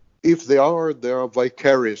 if they are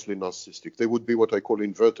vicariously narcissistic. They would be what I call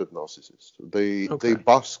inverted narcissists. They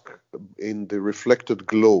bask in the reflected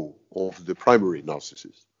glow of the primary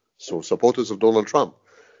narcissist. So supporters of Donald Trump,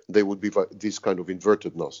 they would be these kind of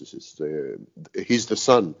inverted narcissists. He's the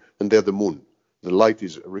sun and they're the moon. The light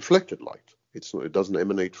is a reflected light. It doesn't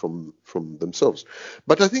emanate from themselves.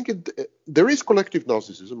 But I think there is collective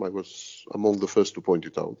narcissism. I was among the first to point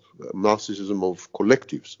it out. Narcissism of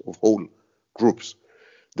collectives, of whole groups.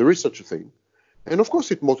 There is such a thing. And of course,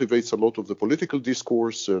 it motivates a lot of the political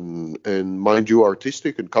discourse and mind you,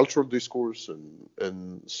 artistic and cultural discourse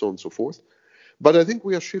and so on and so forth. But I think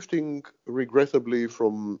we are shifting, regrettably,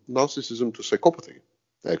 from narcissism to psychopathy,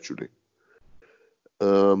 actually.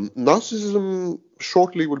 Narcissism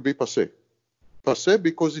shortly will be passé. Passé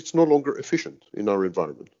because it's no longer efficient in our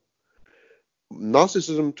environment.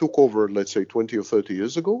 Narcissism took over, let's say, 20 or 30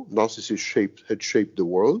 years ago. Narcissists had shaped the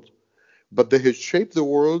world. But they had shaped the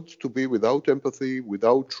world to be without empathy,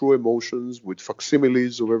 without true emotions, with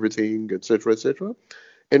facsimiles of everything, etc., etc.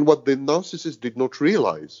 And what the narcissist did not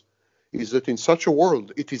realize is that in such a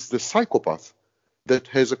world, it is the psychopath that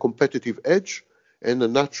has a competitive edge and a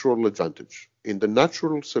natural advantage. In the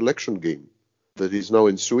natural selection game that is now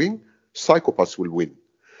ensuing, psychopaths will win.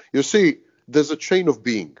 You see, there's a chain of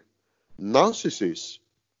being. Narcissists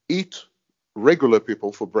eat regular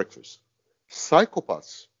people for breakfast.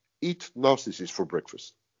 Psychopaths eat narcissists for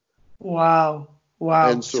breakfast. Wow.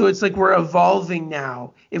 So it's like we're evolving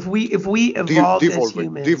now. If we evolve as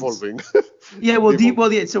humans, devolving. Yeah,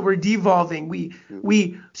 so we're devolving. We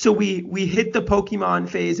hit the Pokemon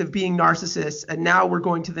phase of being narcissists, and now we're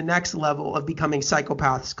going to the next level of becoming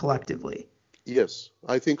psychopaths collectively. Yes,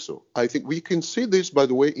 I think so. I think we can see this, by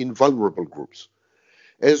the way, in vulnerable groups.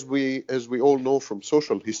 As we all know from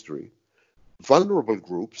social history, vulnerable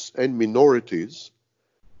groups and minorities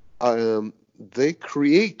they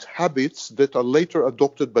create habits that are later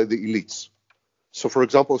adopted by the elites. So, for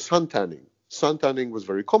example, suntanning. Suntanning was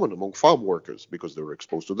very common among farm workers because they were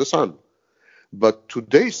exposed to the sun. But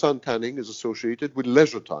today, suntanning is associated with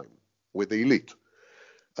leisure time, with the elite.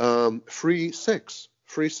 Free sex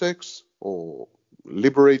or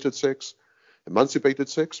liberated sex, emancipated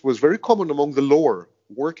sex was very common among the lower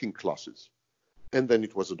working classes. And then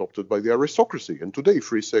it was adopted by the aristocracy. And today,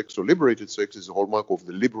 free sex or liberated sex is a hallmark of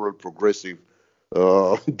the liberal, progressive,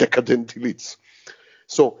 decadent elites.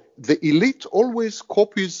 So the elite always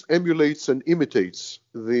copies, emulates, and imitates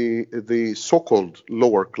the so-called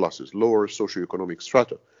lower classes, lower socioeconomic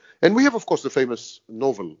strata. And we have, of course, the famous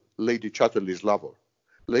novel, Lady Chatterley's Lover.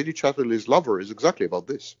 Lady Chatterley's Lover is exactly about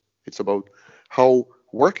this. It's about how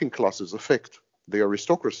working classes affect the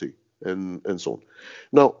aristocracy and so on.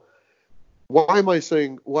 Now, why am I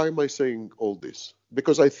saying all this?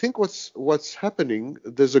 Because I think what's happening,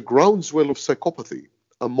 there's a groundswell of psychopathy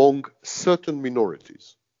among certain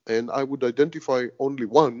minorities. And I would identify only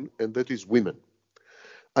one, and that is women.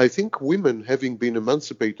 I think women, having been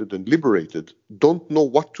emancipated and liberated, don't know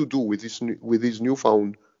what to do with these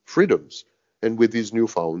newfound freedoms and with these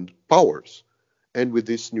newfound powers and with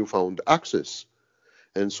this newfound access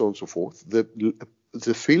and so on and so forth.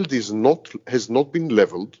 The field has not been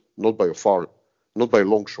leveled, not by a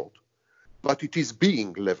long shot, but it is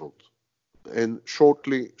being leveled. And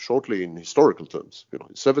shortly in historical terms,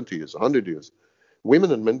 in 70 years, 100 years,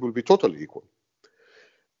 women and men will be totally equal.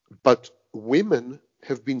 But women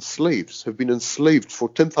have been enslaved for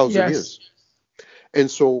 10,000 years. And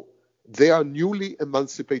so they are newly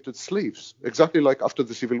emancipated slaves, exactly like after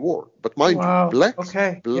the Civil War. But mind you,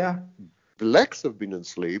 blacks have been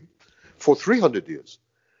enslaved for 300 years.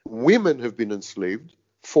 Women have been enslaved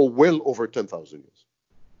for well over 10,000 years.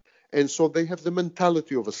 And so they have the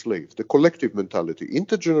mentality of a slave, the collective mentality,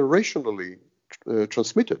 intergenerationally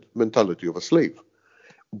transmitted mentality of a slave.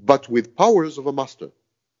 but with powers of a master.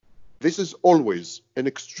 This is always an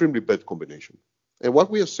extremely bad combination. And what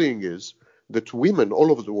we are seeing is that women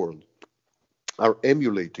all over the world are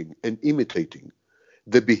emulating and imitating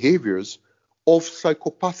the behaviors of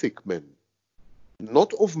psychopathic men,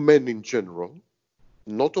 not of men in general,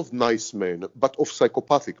 not of nice men, but of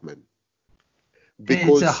psychopathic men.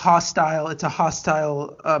 Because it's a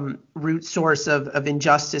hostile root source of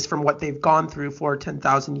injustice from what they've gone through for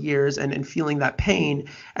 10,000 years and feeling that pain.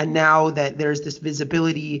 And now that there's this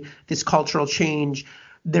visibility, this cultural change,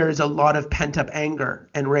 there's a lot of pent up anger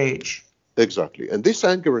and rage. Exactly. And this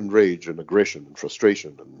anger and rage and aggression and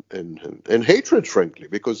frustration and hatred, frankly,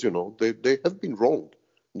 because, they have been wronged.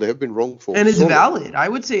 They have been wrong for. And it's valid. I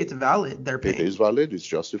would say it's valid, their pain. It is valid. It's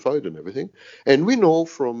justified and everything. And we know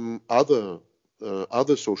from other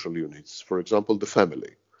social units, for example, the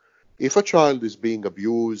family. If a child is being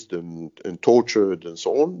abused and tortured and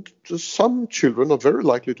so on, some children are very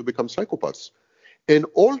likely to become psychopaths. And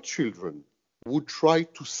all children would try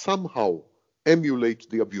to somehow emulate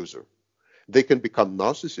the abuser. They can become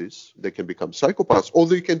narcissists, they can become psychopaths, or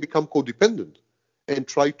they can become codependent and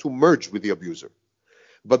try to merge with the abuser.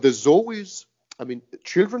 But there's always,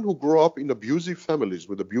 children who grow up in abusive families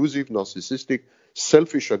with abusive, narcissistic,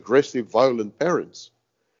 selfish, aggressive, violent parents,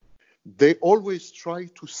 they always try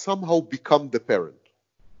to somehow become the parent.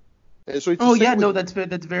 And so it's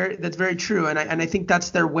that's very true, and I think that's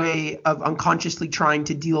their way of unconsciously trying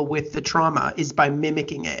to deal with the trauma is by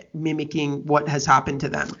mimicking what has happened to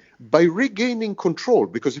them. By regaining control,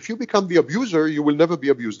 because if you become the abuser, you will never be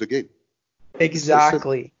abused again.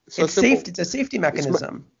 Exactly. It's a safety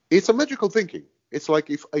mechanism. It's a magical thinking. It's like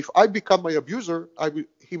if I become my abuser,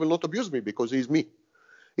 he will not abuse me because he's me.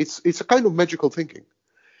 It's a kind of magical thinking.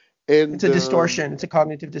 And it's a distortion. It's a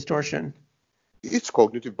cognitive distortion. It's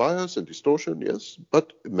cognitive bias and distortion, yes,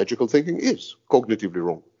 but magical thinking is cognitively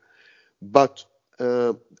wrong. But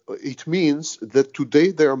it means that today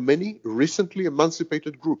there are many recently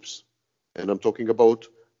emancipated groups, and I'm talking about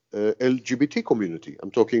LGBT community. I'm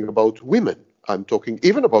talking about women. I'm talking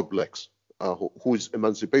even about blacks, whose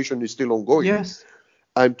emancipation is still ongoing. Yes.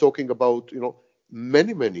 I'm talking about,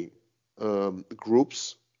 many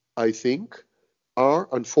groups, I think, are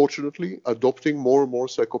unfortunately adopting more and more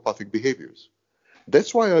psychopathic behaviors.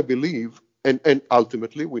 That's why I believe, and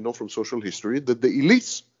ultimately we know from social history, that the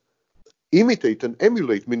elites imitate and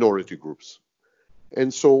emulate minority groups.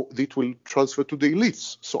 And so it will transfer to the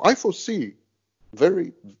elites. So I foresee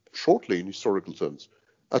very shortly in historical terms,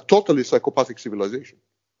 a totally psychopathic civilization.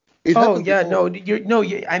 We're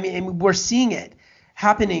seeing it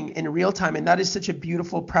happening in real time, and that is such a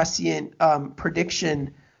beautiful prescient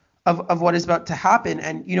prediction of what is about to happen.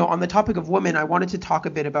 And on the topic of women, I wanted to talk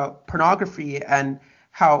a bit about pornography and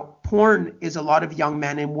how porn is a lot of young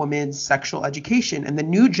men and women's sexual education, and the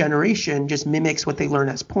new generation just mimics what they learn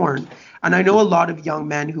as porn. And I know a lot of young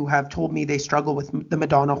men who have told me they struggle with the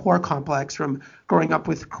Madonna whore complex from growing up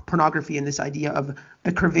with pornography and this idea of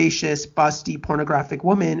the curvaceous, busty, pornographic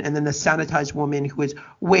woman, and then the sanitized woman who is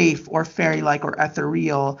waif or fairy-like or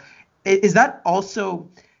ethereal. Is that also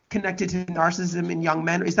connected to narcissism in young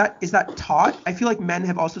men? Is that taught? I feel like men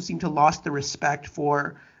have also seemed to lost the respect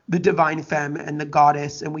for the divine femme and the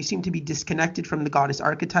goddess, and we seem to be disconnected from the goddess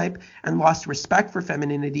archetype and lost respect for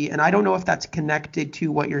femininity. And I don't know if that's connected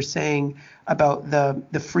to what you're saying about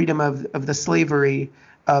the freedom of the slavery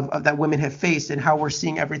of that women have faced and how we're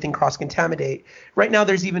seeing everything cross-contaminate. Right now,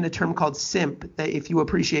 there's even a term called simp, that if you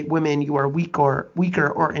appreciate women, you are weaker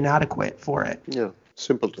or inadequate for it. Yeah,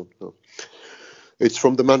 simpleton. No. It's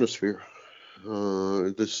from the manosphere.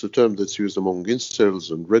 This is a term that's used among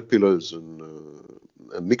incels and red pillars and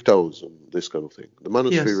MGTOWs and this kind of thing. The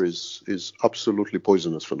manosphere is absolutely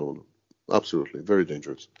poisonous phenomenon. Absolutely, very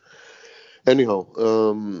dangerous. Anyhow,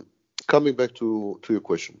 coming back to your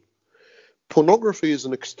question. Pornography is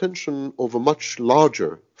an extension of a much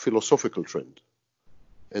larger philosophical trend,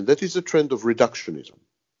 and that is a trend of reductionism.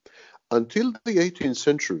 Until the 18th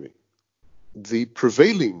century, the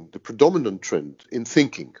predominant trend in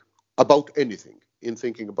thinking about anything, in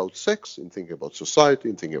thinking about sex, in thinking about society,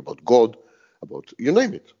 in thinking about God, about you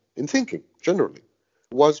name it, in thinking generally,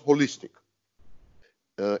 was holistic.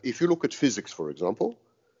 If you look at physics, for example,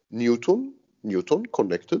 Newton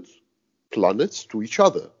connected planets to each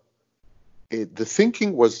other. The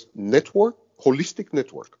thinking was holistic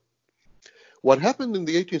network. What happened in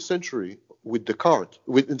the 18th century with Descartes,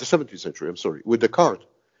 in the 17th century, with Descartes,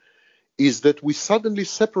 is that we suddenly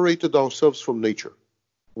separated ourselves from nature.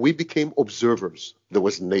 We became observers. There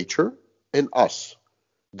was nature and us.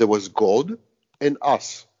 There was God and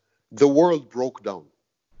us. The world broke down.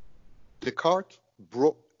 Descartes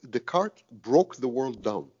Descartes broke the world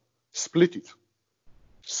down, split it,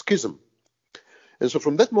 schism. And so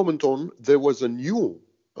from that moment on, there was a new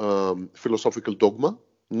philosophical dogma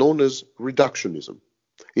known as reductionism.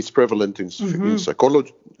 It's prevalent in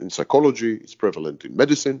psychology, it's prevalent in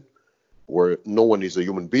medicine, where no one is a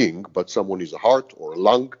human being, but someone is a heart or a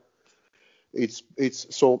lung. It's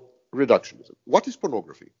so reductionism. What is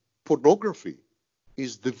pornography? Pornography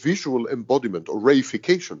is the visual embodiment or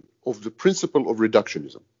reification of the principle of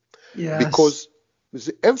reductionism. Yes. Because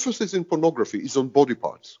the emphasis in pornography is on body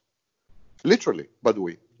parts. Literally, by the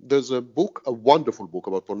way, there's a book, a wonderful book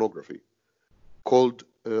about pornography called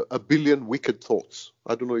A Billion Wicked Thoughts.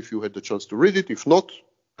 I don't know if you had the chance to read it. If not,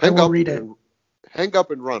 hang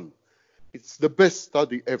up and run. It's the best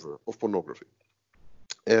study ever of pornography.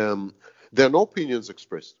 There are no opinions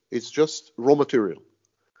expressed. It's just raw material.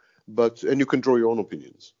 And you can draw your own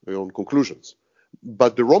opinions, your own conclusions.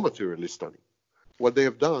 But the raw material is stunning. What they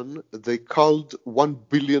have done, they culled 1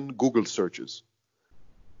 billion Google searches.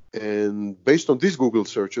 And based on these Google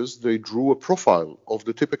searches, they drew a profile of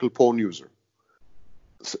the typical porn user.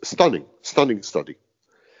 Stunning study.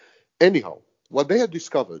 Anyhow, what they had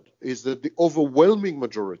discovered is that the overwhelming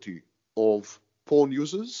majority of porn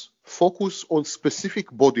users focus on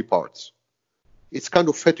specific body parts. It's kind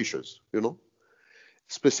of fetishes,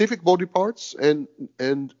 specific body parts, and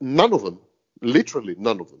none of them, literally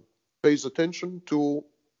none of them, pays attention to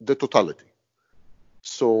the totality.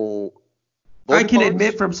 So I can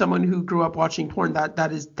admit, from someone who grew up watching porn,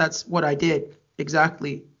 that's what I did.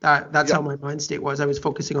 Exactly. That's how my mind state was. I was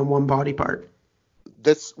focusing on one body part.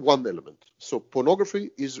 That's one element. So pornography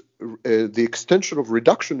is the extension of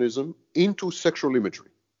reductionism into sexual imagery.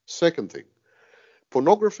 Second thing,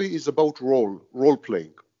 pornography is about role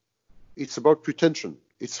playing. It's about pretension.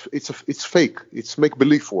 It's fake. It's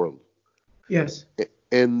make-believe world. Yes.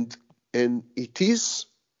 And it is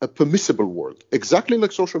a permissible world, exactly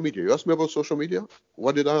like social media. You asked me about social media.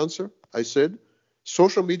 What did I answer? I said,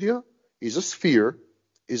 social media is a sphere,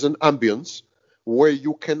 is an ambience where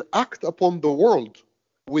you can act upon the world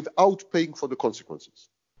without paying for the consequences.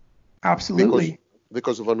 Absolutely.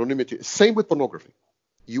 Because of anonymity. Same with pornography.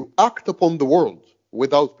 You act upon the world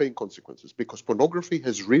without paying consequences because pornography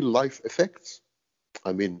has real life effects.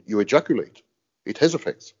 I mean, you ejaculate. It has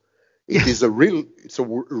effects. It's a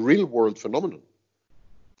real world phenomenon.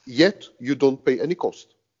 Yet you don't pay any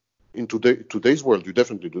cost. In today's world, you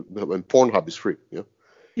definitely do. And Pornhub is free. Yeah.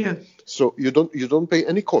 Yeah. So you don't pay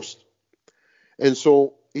any cost. And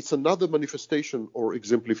so it's another manifestation or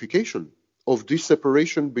exemplification of this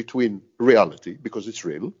separation between reality, because it's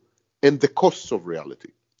real, and the costs of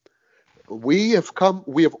reality. We have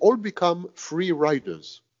all become free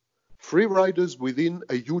riders within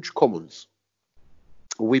a huge commons.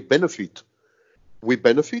 We benefit,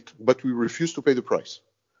 but we refuse to pay the price.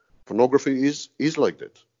 Pornography is like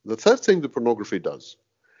that. The third thing that pornography does,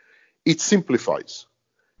 it simplifies.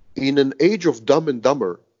 In an age of Dumb and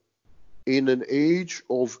Dumber, in an age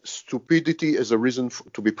of stupidity as a reason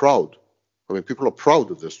to be proud. I mean, people are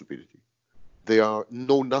proud of their stupidity. They are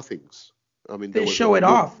know-nothings. I mean, they show it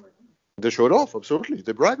off. They show it off, absolutely.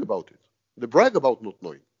 They brag about it. They brag about not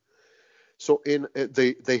knowing. So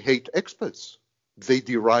they hate experts. They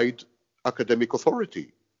deride academic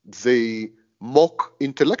authority. They mock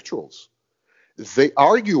intellectuals. They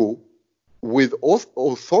argue with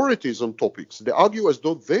authorities on topics. They argue as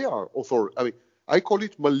though they are authority. I mean, I call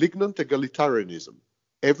it malignant egalitarianism.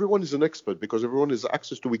 Everyone is an expert because everyone has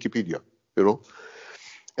access to Wikipedia,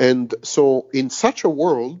 And so in such a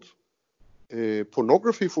world,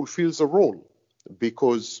 pornography fulfills a role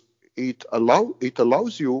because it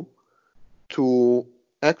allows you to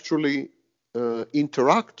actually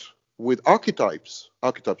interact with archetypes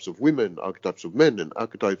of women, archetypes of men, and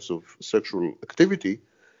archetypes of sexual activity,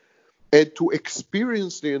 and to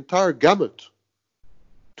experience the entire gamut.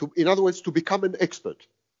 In other words, to become an expert.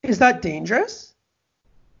 Is that dangerous?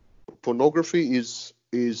 Pornography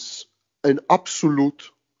is an absolute,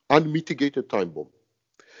 unmitigated time bomb.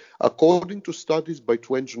 According to studies by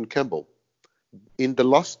Twenge and Campbell, in the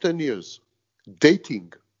last 10 years,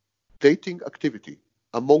 dating activity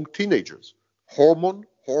among teenagers,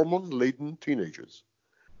 hormone-laden teenagers,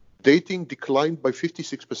 dating declined by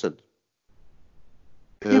 56%.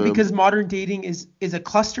 Yeah, because modern dating is a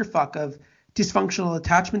clusterfuck of dysfunctional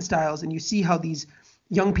attachment styles, and you see how these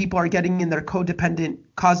young people are getting in their codependent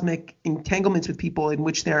cosmic entanglements with people in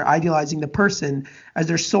which they're idealizing the person as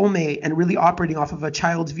their soulmate and really operating off of a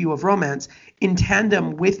child's view of romance in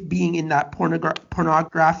tandem with being in that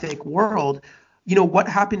pornographic world. What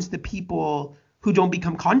happens to people who don't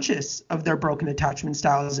become conscious of their broken attachment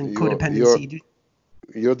styles and codependency?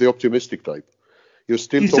 You're the optimistic type. You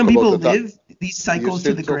still Do talk some about people live these you cycles to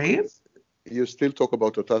still the talk grave? you still talk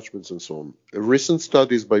about attachments and so on. Recent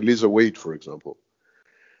studies by Lisa Wade, for example,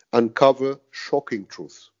 uncover shocking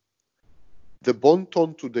truths. The bon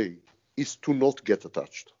ton today is to not get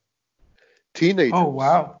attached. Oh, Teenagers,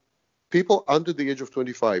 wow. people under the age of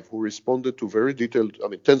 25 who responded to very detailed,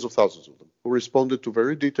 tens of thousands of them, who responded to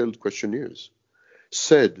very detailed questionnaires,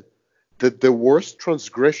 said that the worst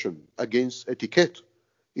transgression against etiquette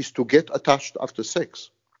is to get attached after sex.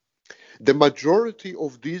 The majority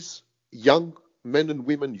of these young men and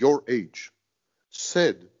women your age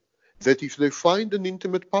said that if they find an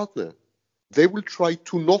intimate partner, they will try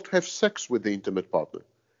to not have sex with the intimate partner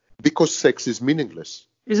because sex is meaningless.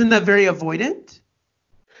 Isn't that very avoidant?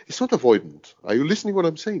 It's not avoidant. Are you listening to what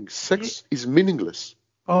I'm saying? Sex is meaningless.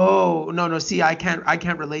 Oh, no. See, I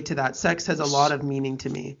can't relate to that. Sex has a lot of meaning to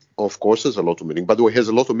me. Of course, there's a lot of meaning. By the way, it has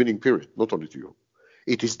a lot of meaning, period. Not only to you.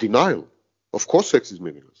 It is denial. Of course, sex is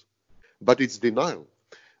meaningless, but it's denial.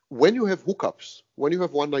 When you have hookups, when you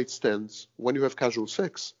have one-night stands, when you have casual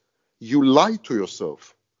sex, you lie to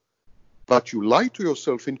yourself. But you lie to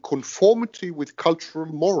yourself in conformity with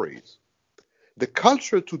cultural mores. The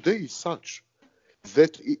culture today is such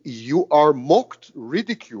that you are mocked,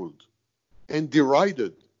 ridiculed, and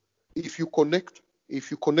derided if you connect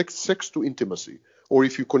sex to intimacy or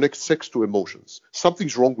if you connect sex to emotions.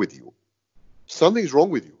 Something's wrong with you. Something's wrong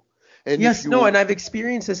with you. And Yes, no, and I've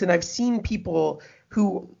experienced this, and I've seen people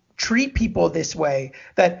who treat people this way,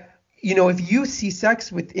 that, if you see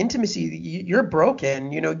sex with intimacy, you're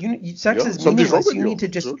broken. Sex is something's wrong meaningless. with You you. need to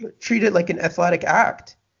just Absolutely. treat it like an athletic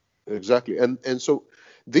act. Exactly. And so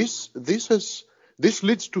this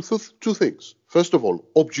leads to two things. First of all,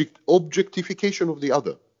 objectification of the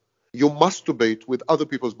other. You masturbate with other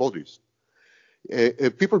people's bodies.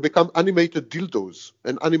 People become animated dildos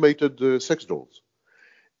and animated sex dolls.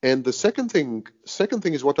 And the second thing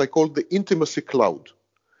is what I call the intimacy cloud.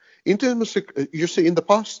 Intimacy, you see, in the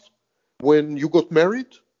past, when you got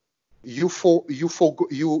married, you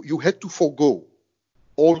had to forego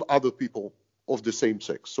all other people of the same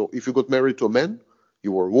sex. So if you got married to a man,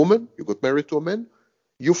 you were a woman, you got married to a man,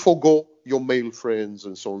 you forego your male friends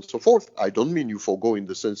and so on and so forth. I don't mean you forego in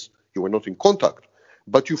the sense you were not in contact,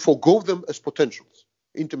 but you forego them as potentials,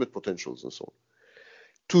 intimate potentials and so on.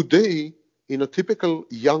 Today, in a typical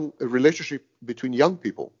young relationship between young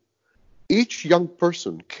people, each young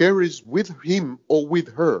person carries with him or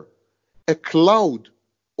with her a cloud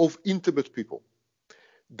of intimate people.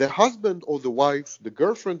 The husband or the wife, the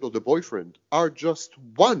girlfriend or the boyfriend are just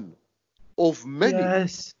one of many.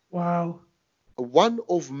 Yes. Wow. One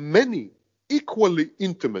of many equally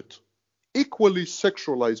intimate, equally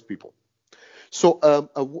sexualized people. So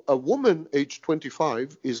a woman aged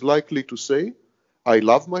 25 is likely to say, I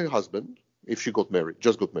love my husband, if she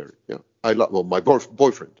just got married. Yeah, I love my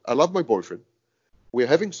boyfriend. I love my boyfriend. We're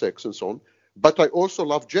having sex and so on. But I also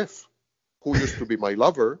love Jeff, who used to be my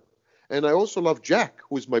lover. And I also love Jack,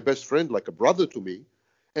 who is my best friend, like a brother to me.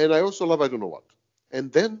 And I also love I don't know what.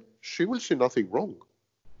 And then she will see nothing wrong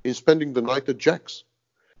in spending the night at Jack's.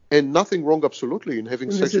 And nothing wrong, absolutely, in having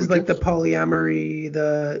sex with This is like Jeff. the polyamory,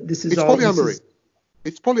 It's polyamory.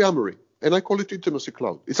 It's polyamory. And I call it intimacy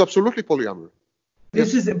cloud. It's absolutely polyamory.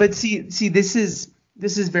 This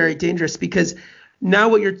is very dangerous, because now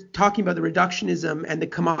what you're talking about, the reductionism and the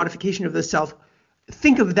commodification of the self,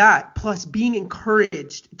 think of that plus being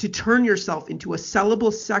encouraged to turn yourself into a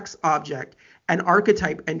sellable sex object, an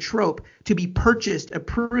archetype and trope to be purchased,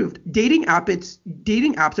 approved. Dating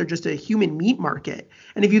apps are just a human meat market.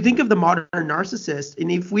 And if you think of the modern narcissist, and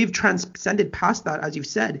if we've transcended past that, as you've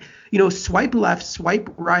said, swipe left, swipe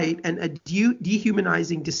right, and a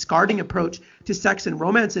dehumanizing, discarding approach to sex and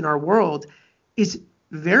romance in our world is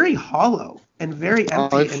very hollow and very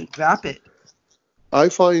empty and vapid. I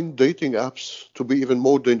find dating apps to be even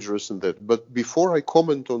more dangerous than that. But before I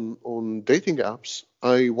comment on dating apps,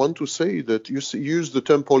 I want to say that you use the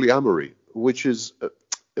term polyamory, which is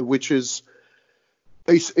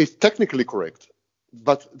technically correct,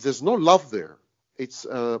 but there's no love there. It's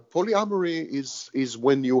polyamory is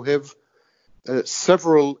when you have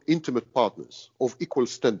several intimate partners of equal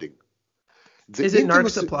standing. Is it narc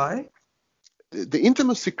supply? The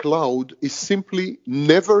intimacy cloud is simply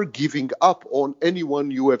never giving up on anyone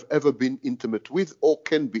you have ever been intimate with or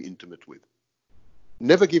can be intimate with.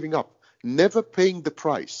 Never giving up. Never paying the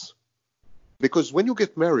price. Because when you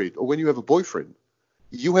get married or when you have a boyfriend,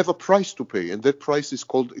 you have a price to pay, and that price is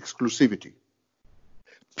called exclusivity.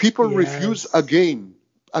 People refuse again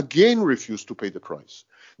refuse to pay the price.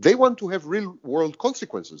 They want to have real world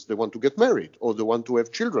consequences. They want to get married, or they want to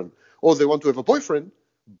have children, or they want to have a boyfriend,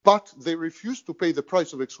 but they refuse to pay the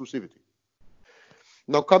price of exclusivity.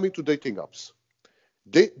 Now coming to dating apps.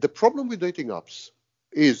 The problem with dating apps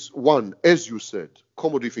is, one, as you said,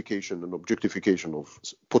 commodification and objectification of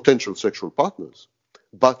potential sexual partners.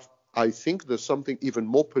 But I think there's something even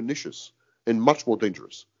more pernicious and much more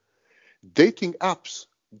dangerous. Dating apps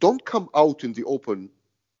don't come out in the open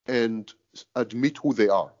and admit who they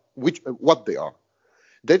are, what they are.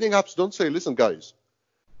 Dating apps don't say, listen, guys,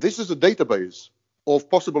 this is a database of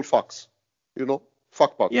possible fucks,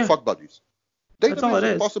 fuck buddies. That's all it Database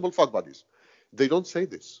is. of possible fuck buddies. They don't say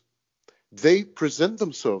this. They present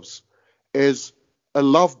themselves as a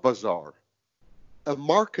love bazaar, a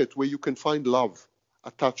market where you can find love,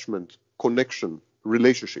 attachment, connection,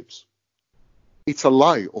 relationships. It's a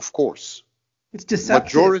lie, of course. It's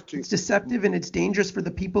deceptive. It's deceptive, and it's dangerous for the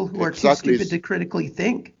people who are too stupid to critically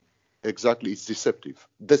think. Exactly, it's deceptive.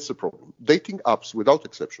 That's the problem. Dating apps, without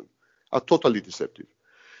exception, are totally deceptive.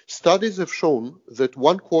 Studies have shown that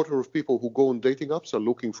 1/4 of people who go on dating apps are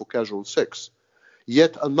looking for casual sex.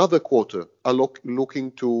 Yet another quarter are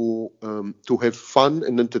looking to have fun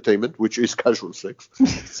and entertainment, which is casual sex.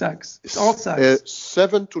 Sex. It's all sex.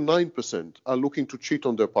 7 to 9% are looking to cheat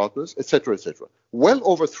on their partners, etc., etc. Well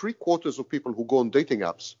over 3/4 of people who go on dating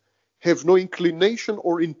apps have no inclination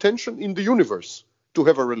or intention in the universe to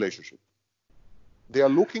have a relationship. They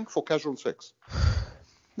are looking for casual sex.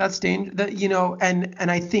 That's dangerous,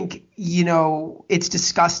 and I think, it's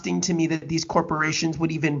disgusting to me that these corporations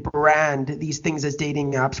would even brand these things as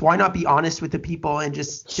dating apps. Why not be honest with the people and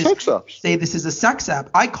just say this is a sex app?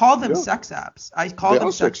 I call them sex apps. I call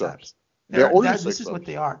them sex apps. This is what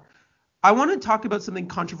they are. I want to talk about something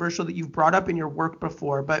controversial that you've brought up in your work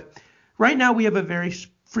before, but right now we have a very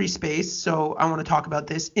free space, so I want to talk about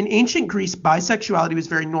this. In ancient Greece, bisexuality was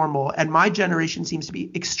very normal, and my generation seems to be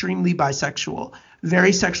extremely bisexual,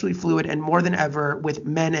 very sexually fluid, and more than ever with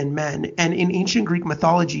men and men. And in ancient Greek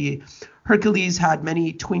mythology, Hercules had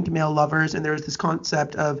many twink male lovers, and there's this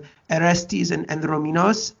concept of Erestes and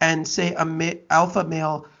Andromenos, and say alpha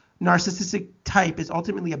male narcissistic type is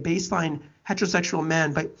ultimately a baseline heterosexual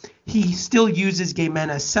man, but he still uses gay men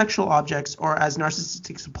as sexual objects or as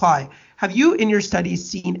narcissistic supply. Have you, in your studies,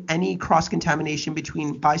 seen any cross-contamination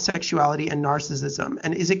between bisexuality and narcissism,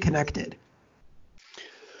 and is it connected?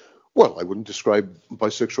 Well, I wouldn't describe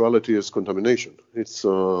bisexuality as contamination. It's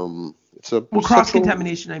a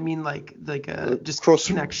cross-contamination. I mean, just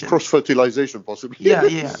connection, cross-fertilization, possibly. Yeah.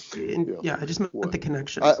 I just meant the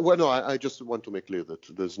connection. I just want to make clear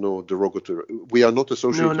that there's no derogatory. We are not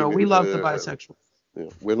associating. No, we love the bisexual.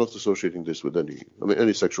 We're not associating this with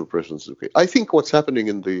any sexual preference. Okay, I think what's happening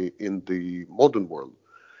in the modern world,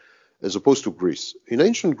 as opposed to Greece, in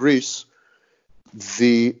ancient Greece,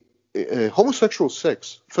 the homosexual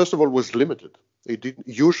sex, first of all, was limited. It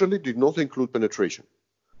usually did not include penetration.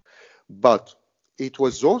 But it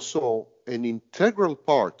was also an integral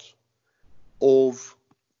part of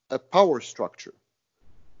a power structure.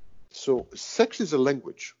 So sex is a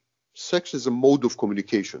language. Sex is a mode of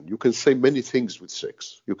communication. You can say many things with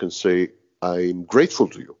sex. You can say, I'm grateful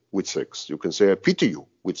to you with sex. You can say, I pity you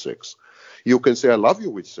with sex. You can say, I love you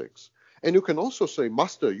with sex. And you can also say,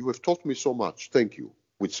 Master, you have taught me so much. Thank you,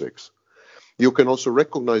 with sex. You can also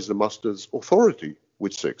recognize the master's authority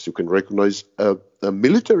with sex. You can recognize a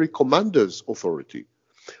military commander's authority.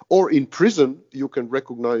 Or in prison, you can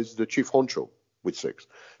recognize the chief honcho with sex.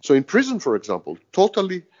 So in prison, for example,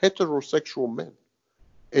 totally heterosexual men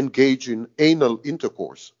engage in anal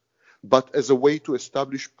intercourse, but as a way to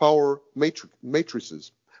establish power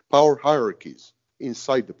matrices, power hierarchies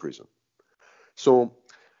inside the prison. So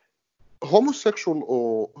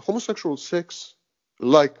homosexual sex,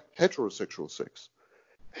 like heterosexual sex,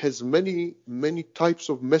 has many, many types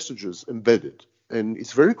of messages embedded, and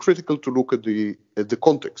it's very critical to look at the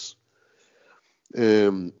context.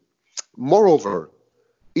 Moreover,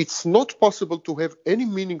 it's not possible to have any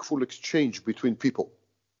meaningful exchange between people,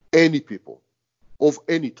 any people, of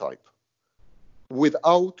any type,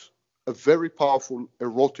 without a very powerful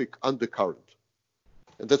erotic undercurrent.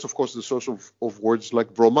 And that's, of course, the source of words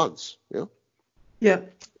like bromance. Yeah.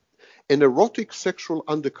 An erotic sexual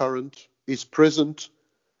undercurrent is present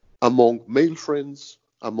among male friends,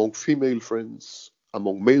 among female friends,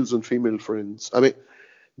 among males and female friends. I mean,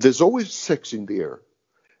 there's always sex in the air.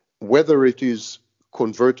 Whether it is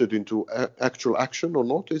converted into actual action or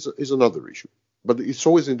not is another issue. But it's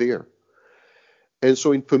always in the air. And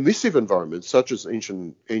so in permissive environments, such as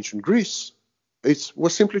ancient Greece, it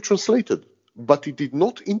was simply translated. But it did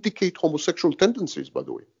not indicate homosexual tendencies, by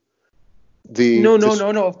the way. No,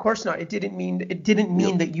 of course not. It didn't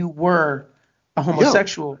mean that you were a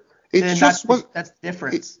homosexual. Yeah. That's the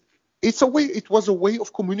difference. It was a way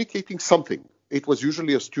of communicating something. It was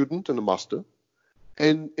usually a student and a master,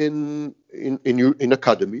 and in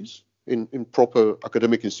academies, in proper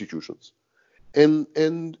academic institutions.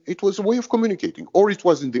 And it was a way of communicating. Or it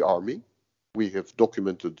was in the army. We have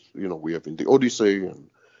documented, we have in the Odyssey, and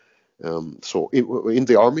so in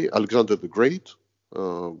the army, Alexander the Great,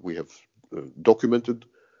 we have documented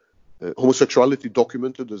homosexuality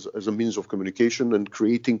documented as a means of communication and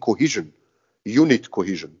creating cohesion, unit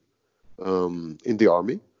cohesion in the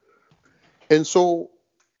army. And so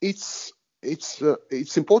it's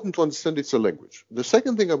important to understand it's a language. The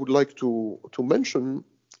second thing I would like to mention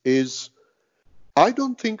is I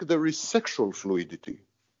don't think there is sexual fluidity.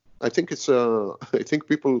 I think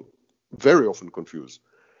people very often confuse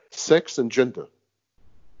sex and gender.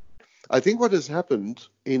 I think what has happened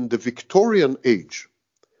in the Victorian age,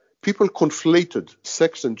 people conflated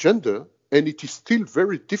sex and gender, and it is still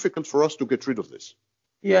very difficult for us to get rid of this.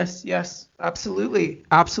 Yes, absolutely.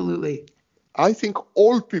 I think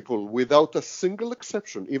all people, without a single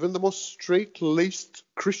exception, even the most straight-laced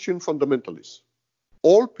Christian fundamentalists,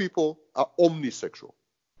 all people are omnisexual.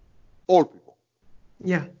 All people.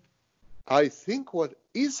 Yeah. I think what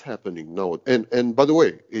is happening now, and by the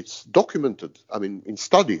way, it's documented, in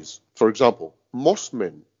studies, for example, most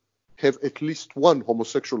men have at least one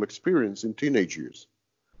homosexual experience in teenage years.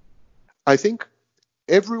 I think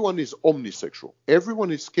everyone is omnisexual.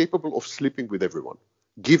 Everyone is capable of sleeping with everyone,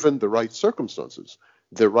 given the right circumstances,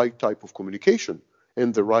 the right type of communication,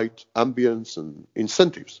 and the right ambience and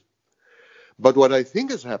incentives. But what I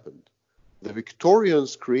think has happened, the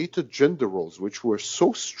Victorians created gender roles which were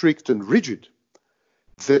so strict and rigid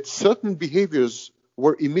that certain behaviors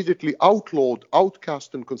were immediately outlawed,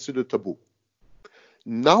 outcast, and considered taboo.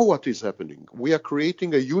 Now what is happening? We are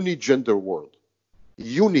creating a unigender world.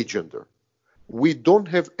 Unigender. We don't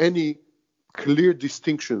have any clear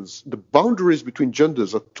distinctions. The boundaries between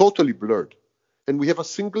genders are totally blurred. And we have a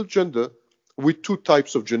single gender with two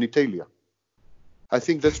types of genitalia. I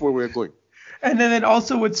think that's where we're going. And then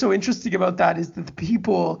also what's so interesting about that is that the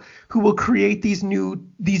people who will create these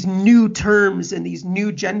new terms and these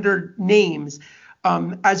new gender names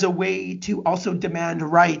as a way to also demand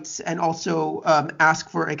rights and also ask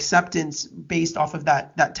for acceptance based off of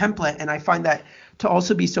that template. And I find that to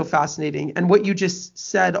also be so fascinating. And what you just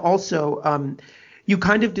said also, you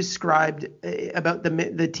kind of described about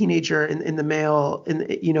the teenager in the male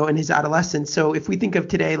in his adolescence. So if we think of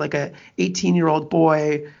today, like a 18-year-old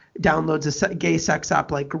boy downloads a gay sex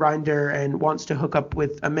app like Grindr and wants to hook up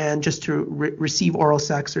with a man just to receive oral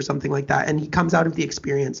sex or something like that. And he comes out of the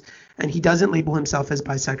experience and he doesn't label himself as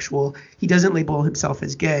bisexual. He doesn't label himself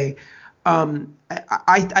as gay.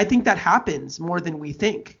 I think that happens more than we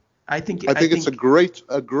think. I think it's a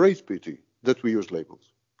great pity that we use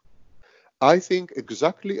labels. I think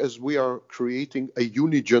exactly as we are creating a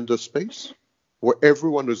unigender space where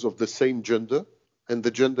everyone is of the same gender and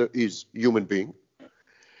the gender is human being,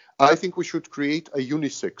 I think we should create a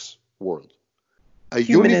unisex world.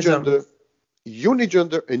 Unigender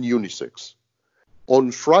and unisex.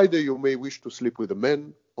 On Friday, you may wish to sleep with a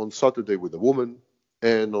man, on Saturday with a woman,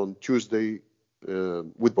 and on Tuesday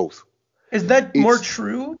with both. Is that more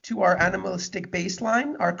true to our animalistic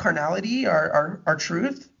baseline, our carnality, our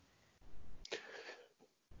truth?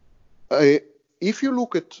 If you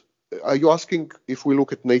look at, are you asking if we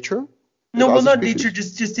look at nature? No, well, not nature,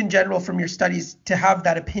 just in general from your studies, to have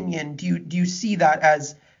that opinion. Do you see that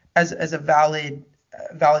as a valid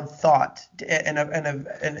thought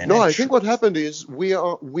I think what happened is we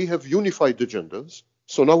have unified the genders.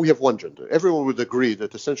 So now we have one gender. Everyone would agree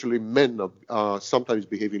that essentially men are sometimes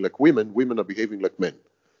behaving like women are behaving like men.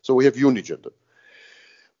 So we have unigender.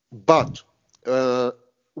 But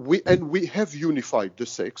we have unified the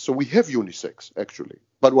sex, so we have unisex actually.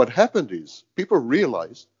 But what happened is people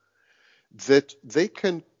realized that they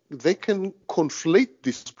can conflate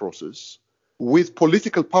this process with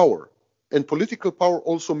political power, and political power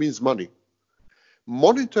also means money.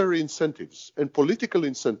 Monetary incentives and political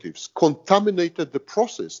incentives contaminated the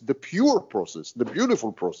process, the pure process, the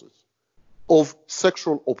beautiful process of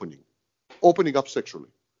sexual opening up sexually.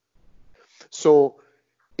 So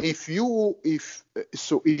if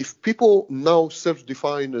people now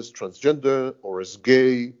self-define as transgender or as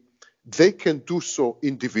gay, they can do so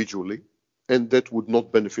individually, and that would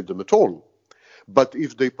not benefit them at all. But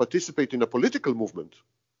if they participate in a political movement,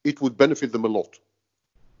 it would benefit them a lot.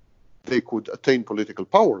 They could attain political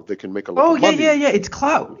power. They can make a lot of money. Yeah. It's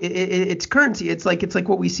clout. It's currency. It's like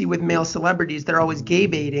what we see with male celebrities. They're always gay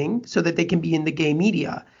baiting so that they can be in the gay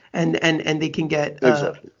media and they can get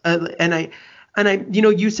exactly. And I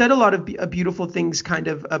you said a lot of beautiful things kind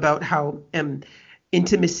of about how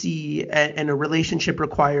intimacy and a relationship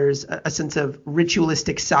requires a sense of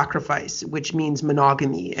ritualistic sacrifice, which means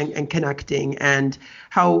monogamy and connecting, and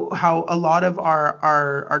how a lot of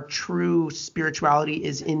our true spirituality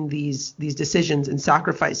is in these decisions and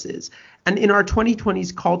sacrifices. And in our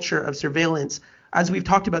 2020s culture of surveillance, as we've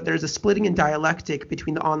talked about, there's a splitting in dialectic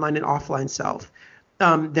between the online and offline self,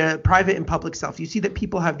 the private and public self. You see that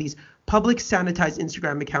people have these public sanitized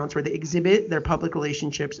Instagram accounts where they exhibit their public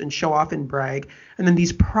relationships and show off and brag. And then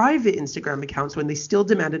these private Instagram accounts when they still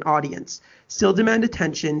demand an audience, still demand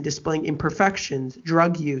attention, displaying imperfections,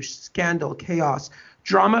 drug use, scandal, chaos,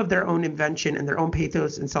 drama of their own invention and their own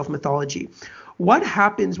pathos and self-mythology. What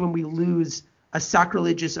happens when we lose a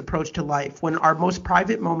sacrilegious approach to life, when our most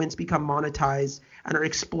private moments become monetized and are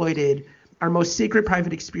exploited, our most sacred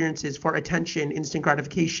private experiences for attention, instant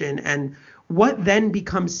gratification, and what then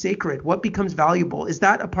becomes sacred? What becomes valuable? Is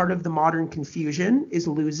that a part of the modern confusion? Is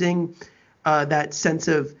losing that sense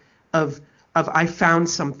of I found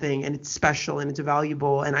something and it's special and it's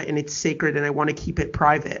valuable and it's sacred and I want to keep it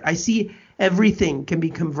private? I see everything can be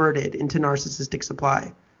converted into narcissistic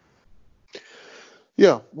supply.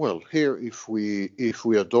 Yeah, well, here if we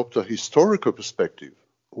adopt a historical perspective,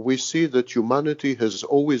 we see that humanity has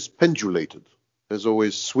always pendulated, has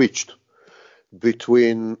always switched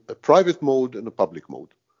between a private mode and a public mode.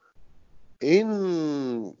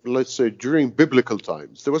 In, let's say, during biblical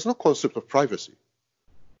times, there was no concept of privacy.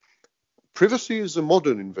 Privacy is a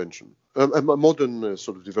modern invention, a modern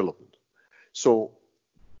sort of development. So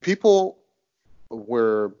people's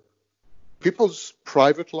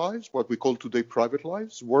private lives, what we call today private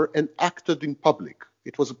lives, were enacted in public.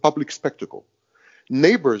 It was a public spectacle.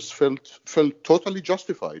 Neighbors felt totally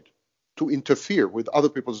justified to interfere with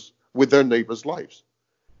their neighbors' lives.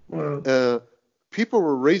 Wow. People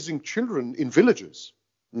were raising children in villages,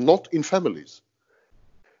 not in families.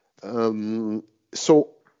 So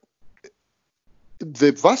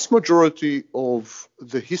the vast majority of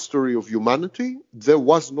the history of humanity, there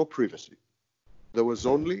was no privacy. There was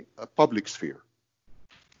only a public sphere.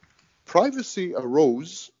 Privacy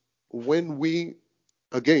arose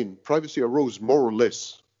privacy arose more or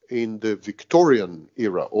less in the Victorian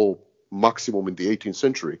era, or maximum in the 18th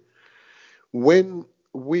century, when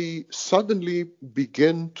we suddenly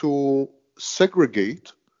began to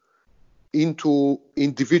segregate into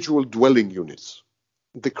individual dwelling units,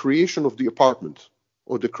 the creation of the apartment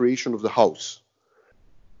or the creation of the house.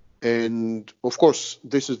 And of course,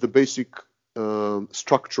 this is the basic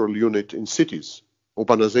structural unit in cities,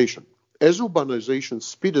 urbanization. As urbanization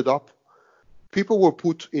speeded up, people were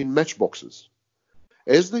put in matchboxes.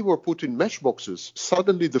 As they were put in matchboxes,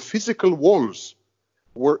 suddenly the physical walls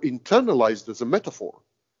were internalized as a metaphor,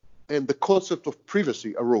 and the concept of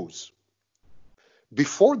privacy arose.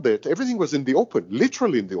 Before that, everything was in the open,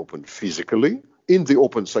 literally in the open, physically, in the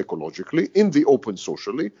open psychologically, in the open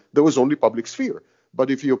socially. There was only public sphere. But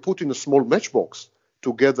if you're put in a small matchbox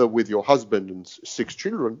together with your husband and 6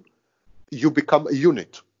 children, you become a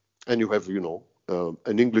unit. And you have,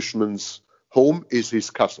 an Englishman's home is his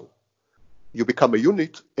castle. You become a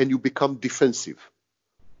unit and you become defensive.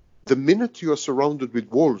 The minute you are surrounded with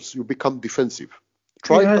walls, you become defensive.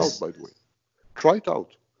 Try it out, by the way. Try it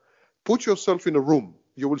out. Put yourself in a room.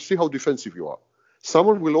 You will see how defensive you are.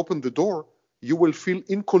 Someone will open the door. You will feel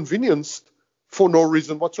inconvenienced for no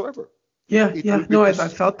reason whatsoever. I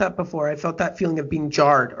felt that before. I felt that feeling of being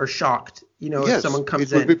jarred or shocked. If someone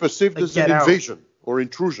comes in. It will be perceived as an invasion or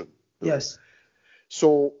intrusion. Yes.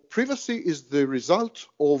 So privacy is the result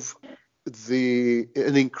of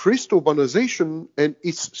an increased urbanization and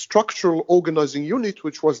its structural organizing unit,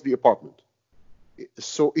 which was the apartment.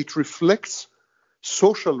 So it reflects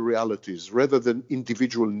social realities rather than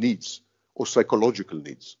individual needs or psychological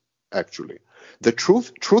needs, actually. The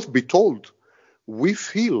truth be told, we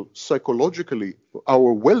feel psychologically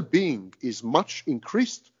our well-being is much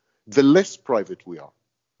increased the less private we are.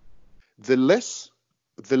 The less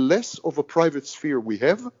of a private sphere we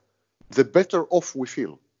have, the better off we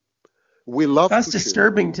feel. We love That's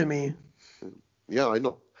disturbing to me. Yeah, I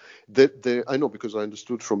know. I know because I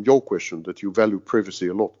understood from your question that you value privacy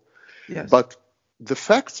a lot. Yes. But the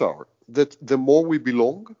facts are that the more we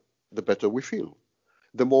belong, the better we feel.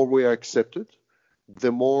 The more we are accepted,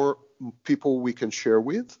 the more people we can share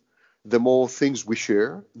with, the more things we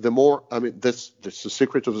share, the more, that's the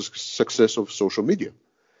secret of the success of social media.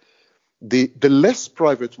 The less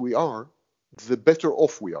private we are, the better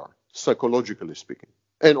off we are, psychologically speaking.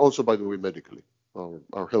 And also, by the way, medically,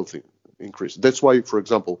 our health increase. That's why, for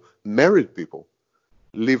example, married people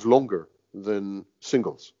live longer than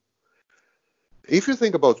singles. If you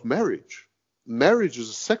think about marriage is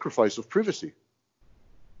a sacrifice of privacy.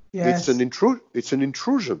 Yes. It's an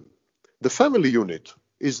intrusion. The family unit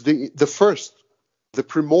is the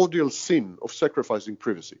primordial sin of sacrificing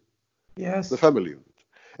privacy. The Yes. family unit,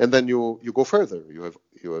 and then you go further. You have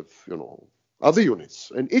other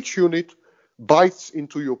units, and each unit bites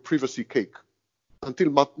into your privacy cake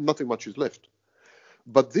until nothing much is left.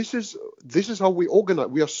 But this is how we organize.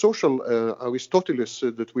 We are social. Aristotle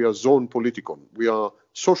said that we are zone politikon. We are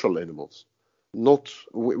social animals.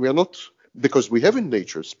 We are not, because we have in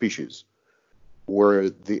nature species where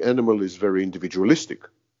the animal is very individualistic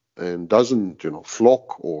and doesn't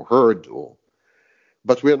flock or herd,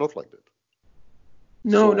 but we are not like that.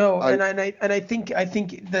 No, and I think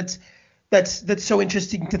that's so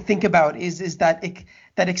interesting to think about is that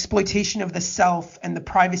that exploitation of the self and the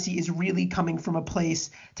privacy is really coming from a place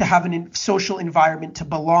to have a social environment to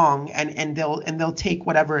belong, and they'll take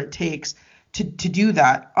whatever it takes to do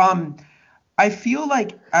that. I feel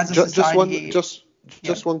like as a society, just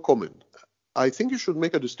one comment. I think you should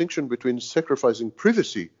make a distinction between sacrificing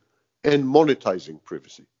privacy and monetizing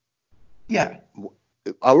privacy. Yeah.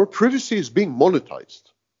 Our privacy is being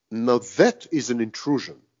monetized. Now that is an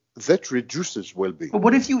intrusion. That reduces well-being. But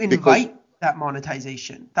what if you invite that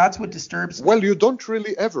monetization? That's what disturbs me. Well, you don't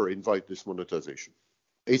really ever invite this monetization.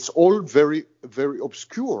 It's all very, very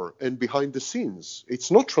obscure and behind the scenes.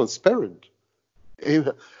 It's not transparent.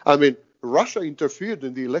 I mean, Russia interfered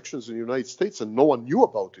in the elections in the United States and no one knew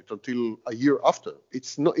about it until a year after.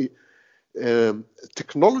 It's not.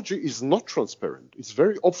 Technology is not transparent. It's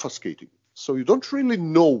very obfuscating. So you don't really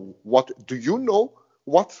know do you know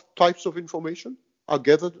what types of information are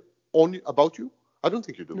gathered about you? I don't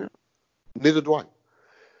think you do. No. Neither do I.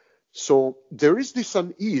 So there is this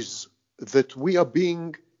unease that we are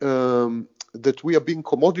being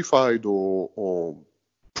commodified or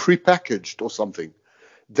prepackaged or something.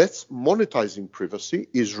 That's monetizing privacy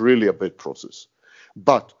is really a bad process.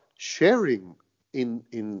 But sharing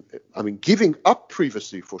giving up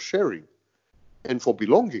privacy for sharing and for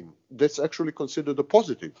belonging, that's actually considered a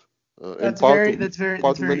positive. That's very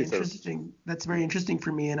interesting. That's very interesting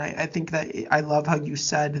for me, and I think that I love how you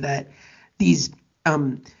said that these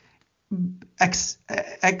things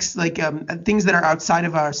that are outside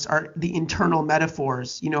of us are the internal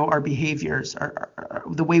metaphors. Our behaviors, are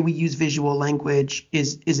the way we use visual language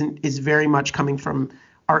is very much coming from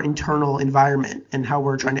our internal environment and how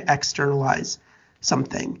we're trying to externalize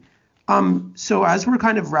something. So as we're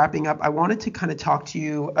kind of wrapping up, I wanted to kind of talk to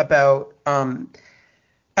you about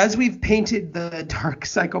as we've painted the dark,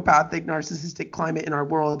 psychopathic, narcissistic climate in our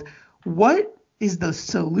world, what is the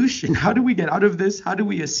solution? How do we get out of this? How do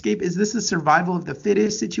we escape? Is this a survival of the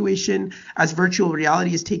fittest situation as virtual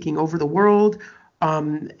reality is taking over the world?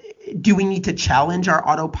 Do we need to challenge our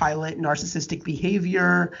autopilot narcissistic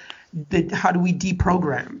behavior? How do we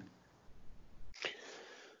deprogram?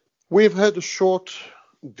 We've had a short,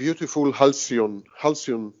 beautiful halcyon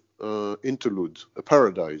interlude, a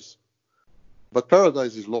paradise. But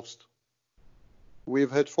paradise is lost. We've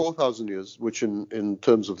had 4,000 years, which in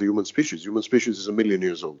terms of the human species is 1 million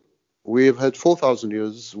years old. We have had 4,000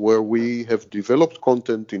 years where we have developed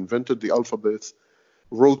content, invented the alphabet,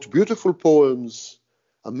 wrote beautiful poems,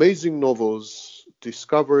 amazing novels,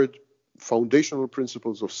 discovered foundational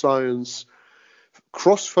principles of science,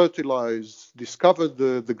 cross-fertilized, discovered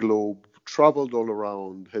the globe, traveled all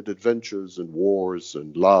around, had adventures and wars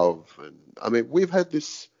and love. We've had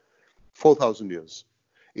this 4,000 years.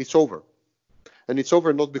 It's over. And it's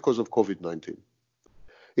over not because of COVID-19.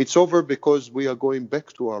 It's over because we are going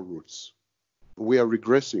back to our roots. We are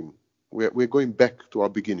regressing. We're going back to our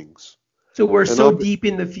beginnings. So we're so deep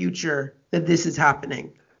in the future that this is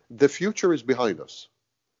happening. The future is behind us.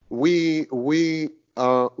 We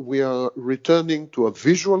are returning to a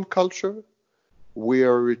visual culture. We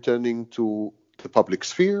are returning to the public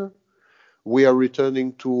sphere. We are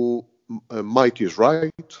returning to might is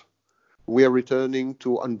right. We are returning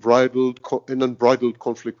to unbridled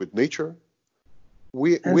conflict with nature.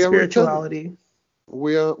 We are spirituality.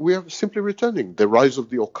 We are simply returning. The rise of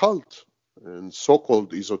the occult and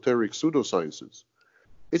so-called esoteric pseudosciences.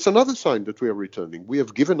 It's another sign that we are returning. We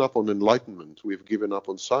have given up on enlightenment. We have given up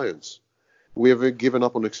on science. We have given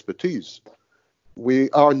up on expertise. We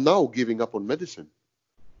are now giving up on medicine.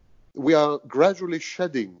 We are gradually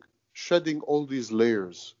shedding all these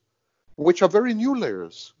layers, which are very new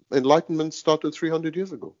layers. Enlightenment started 300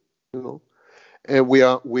 years ago, and we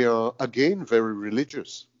are again very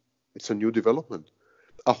religious. It's a new development.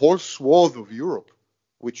 A whole swath of Europe,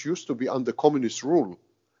 which used to be under communist rule,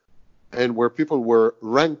 and where people were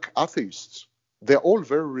rank atheists, they're all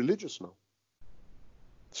very religious now.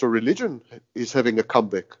 So religion is having a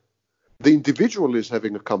comeback. The individual is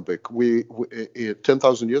having a comeback.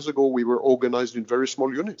 10,000 years ago, we were organized in very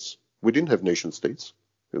small units. We didn't have nation states,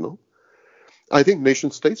 you know. I think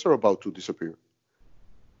nation states are about to disappear.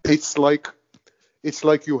 It's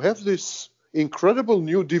like you have this incredible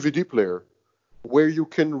new DVD player where you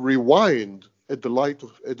can rewind at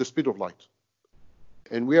the speed of light.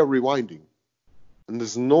 And we are rewinding. And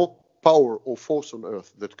there's no power or force on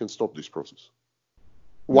earth that can stop this process.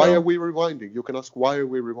 Why are we rewinding? You can ask, why are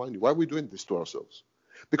we rewinding? Why are we doing this to ourselves?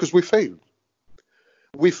 Because we failed.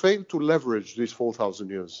 We failed to leverage these 4,000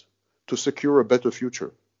 years to secure a better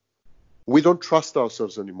future. We don't trust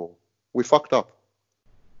ourselves anymore. We fucked up.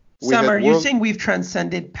 Sam, are you saying we've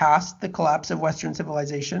transcended past the collapse of Western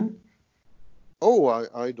civilization? Oh,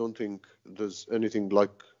 I don't think there's anything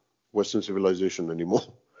like Western civilization anymore.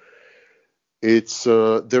 It's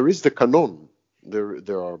there is the canon.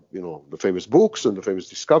 There are, you know, the famous books and the famous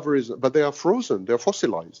discoveries, but they are frozen. They're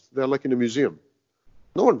fossilized. They're like in a museum.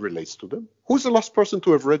 No one relates to them. Who's the last person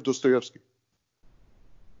to have read Dostoevsky?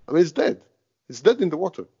 I mean, it's dead. It's dead in the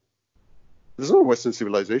water. There's no Western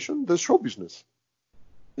civilization. There's show business.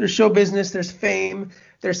 There's show business. There's fame.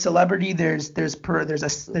 There's celebrity. There's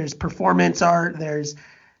performance art. There's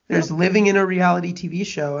living in a reality TV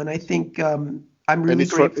show. And I think I'm really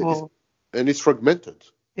grateful. And it's fragmented.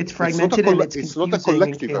 It's fragmented and it's not a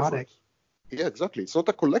collective effort. Yeah, exactly. It's not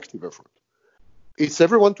a collective effort. It's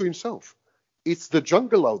everyone to himself. It's the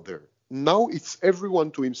jungle out there. Now it's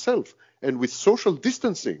everyone to himself. And with social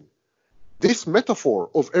distancing, this metaphor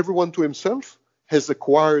of everyone to himself has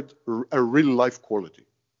acquired a real life quality.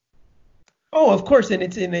 Oh, of course. And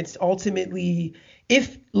it's ultimately,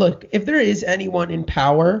 if there is anyone in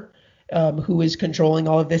power who is controlling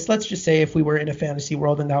all of this, let's just say if we were in a fantasy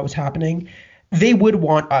world and that was happening, they would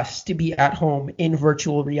want us to be at home in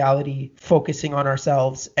virtual reality, focusing on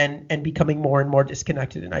ourselves and becoming more and more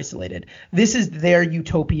disconnected and isolated. This is their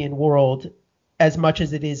utopian world as much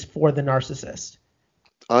as it is for the narcissist.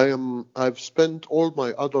 I've spent all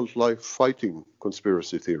my adult life fighting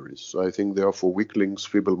conspiracy theories. I think they are for weaklings,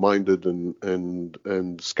 feeble-minded, and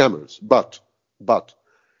scammers. But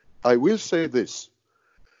I will say this.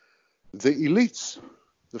 The elites,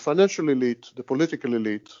 the financial elite, the political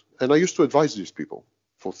elite, and I used to advise these people.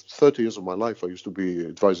 For 30 years of my life, I used to be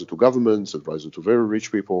advisor to governments, advisor to very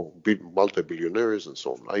rich people, multi-billionaires, and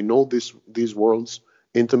so on. I know these worlds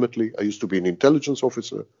intimately. I used to be an intelligence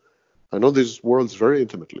officer. I know these worlds very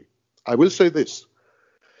intimately. I will say this.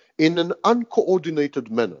 In an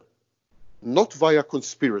uncoordinated manner, not via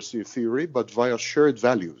conspiracy theory, but via shared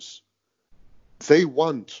values, they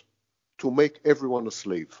want to make everyone a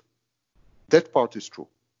slave. That part is true.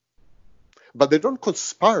 But they don't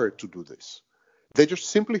conspire to do this. They just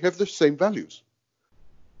simply have the same values.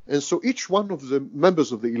 And so each one of the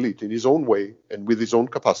members of the elite, in his own way and with his own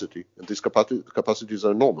capacity, and these capacities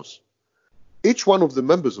are enormous, each one of the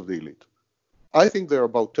members of the elite, I think there are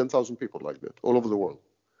about 10,000 people like that all over the world,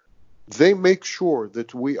 they make sure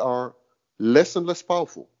that we are less and less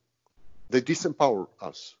powerful. They disempower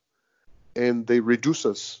us. And they reduce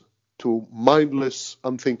us to mindless,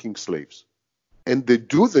 unthinking slaves. And they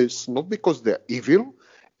do this not because they're evil,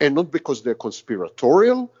 and not because they're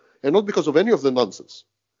conspiratorial, and not because of any of the nonsense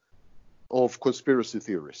of conspiracy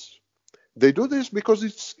theorists. They do this because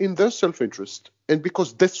it's in their self-interest, and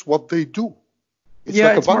because that's what they do.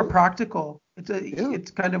 It's more practical.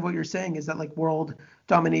 It's kind of what you're saying is that like world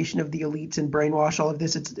domination of the elites and brainwash all of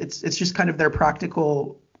this. It's just kind of their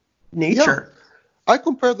practical nature. Yeah. I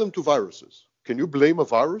compare them to viruses. Can you blame a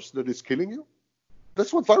virus that is killing you?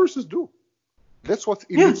 That's what viruses do. That's what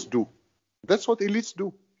elites do. That's what elites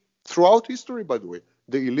do. Throughout history, by the way,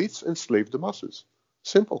 the elites enslaved the masses.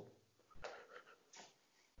 Simple.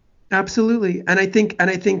 Absolutely. And I think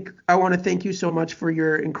I want to thank you so much for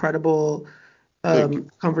your incredible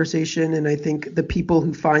conversation. And I think the people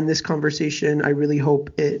who find this conversation, I really hope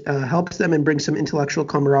it helps them and brings some intellectual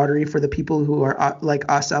camaraderie for the people who are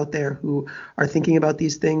like us out there who are thinking about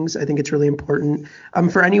these things. I think it's really important.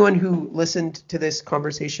 For anyone who listened to this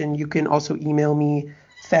conversation, you can also email me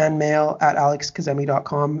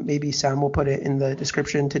fanmail@alexkazemi.com. Maybe Sam will put it in the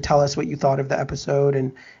description to tell us what you thought of the episode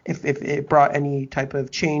and if it brought any type of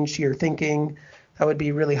change to your thinking. That would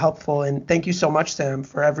be really helpful. And thank you so much, Sam,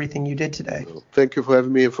 for everything you did today. Thank you for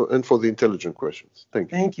having me and for the intelligent questions.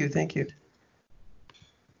 Thank you. Thank you.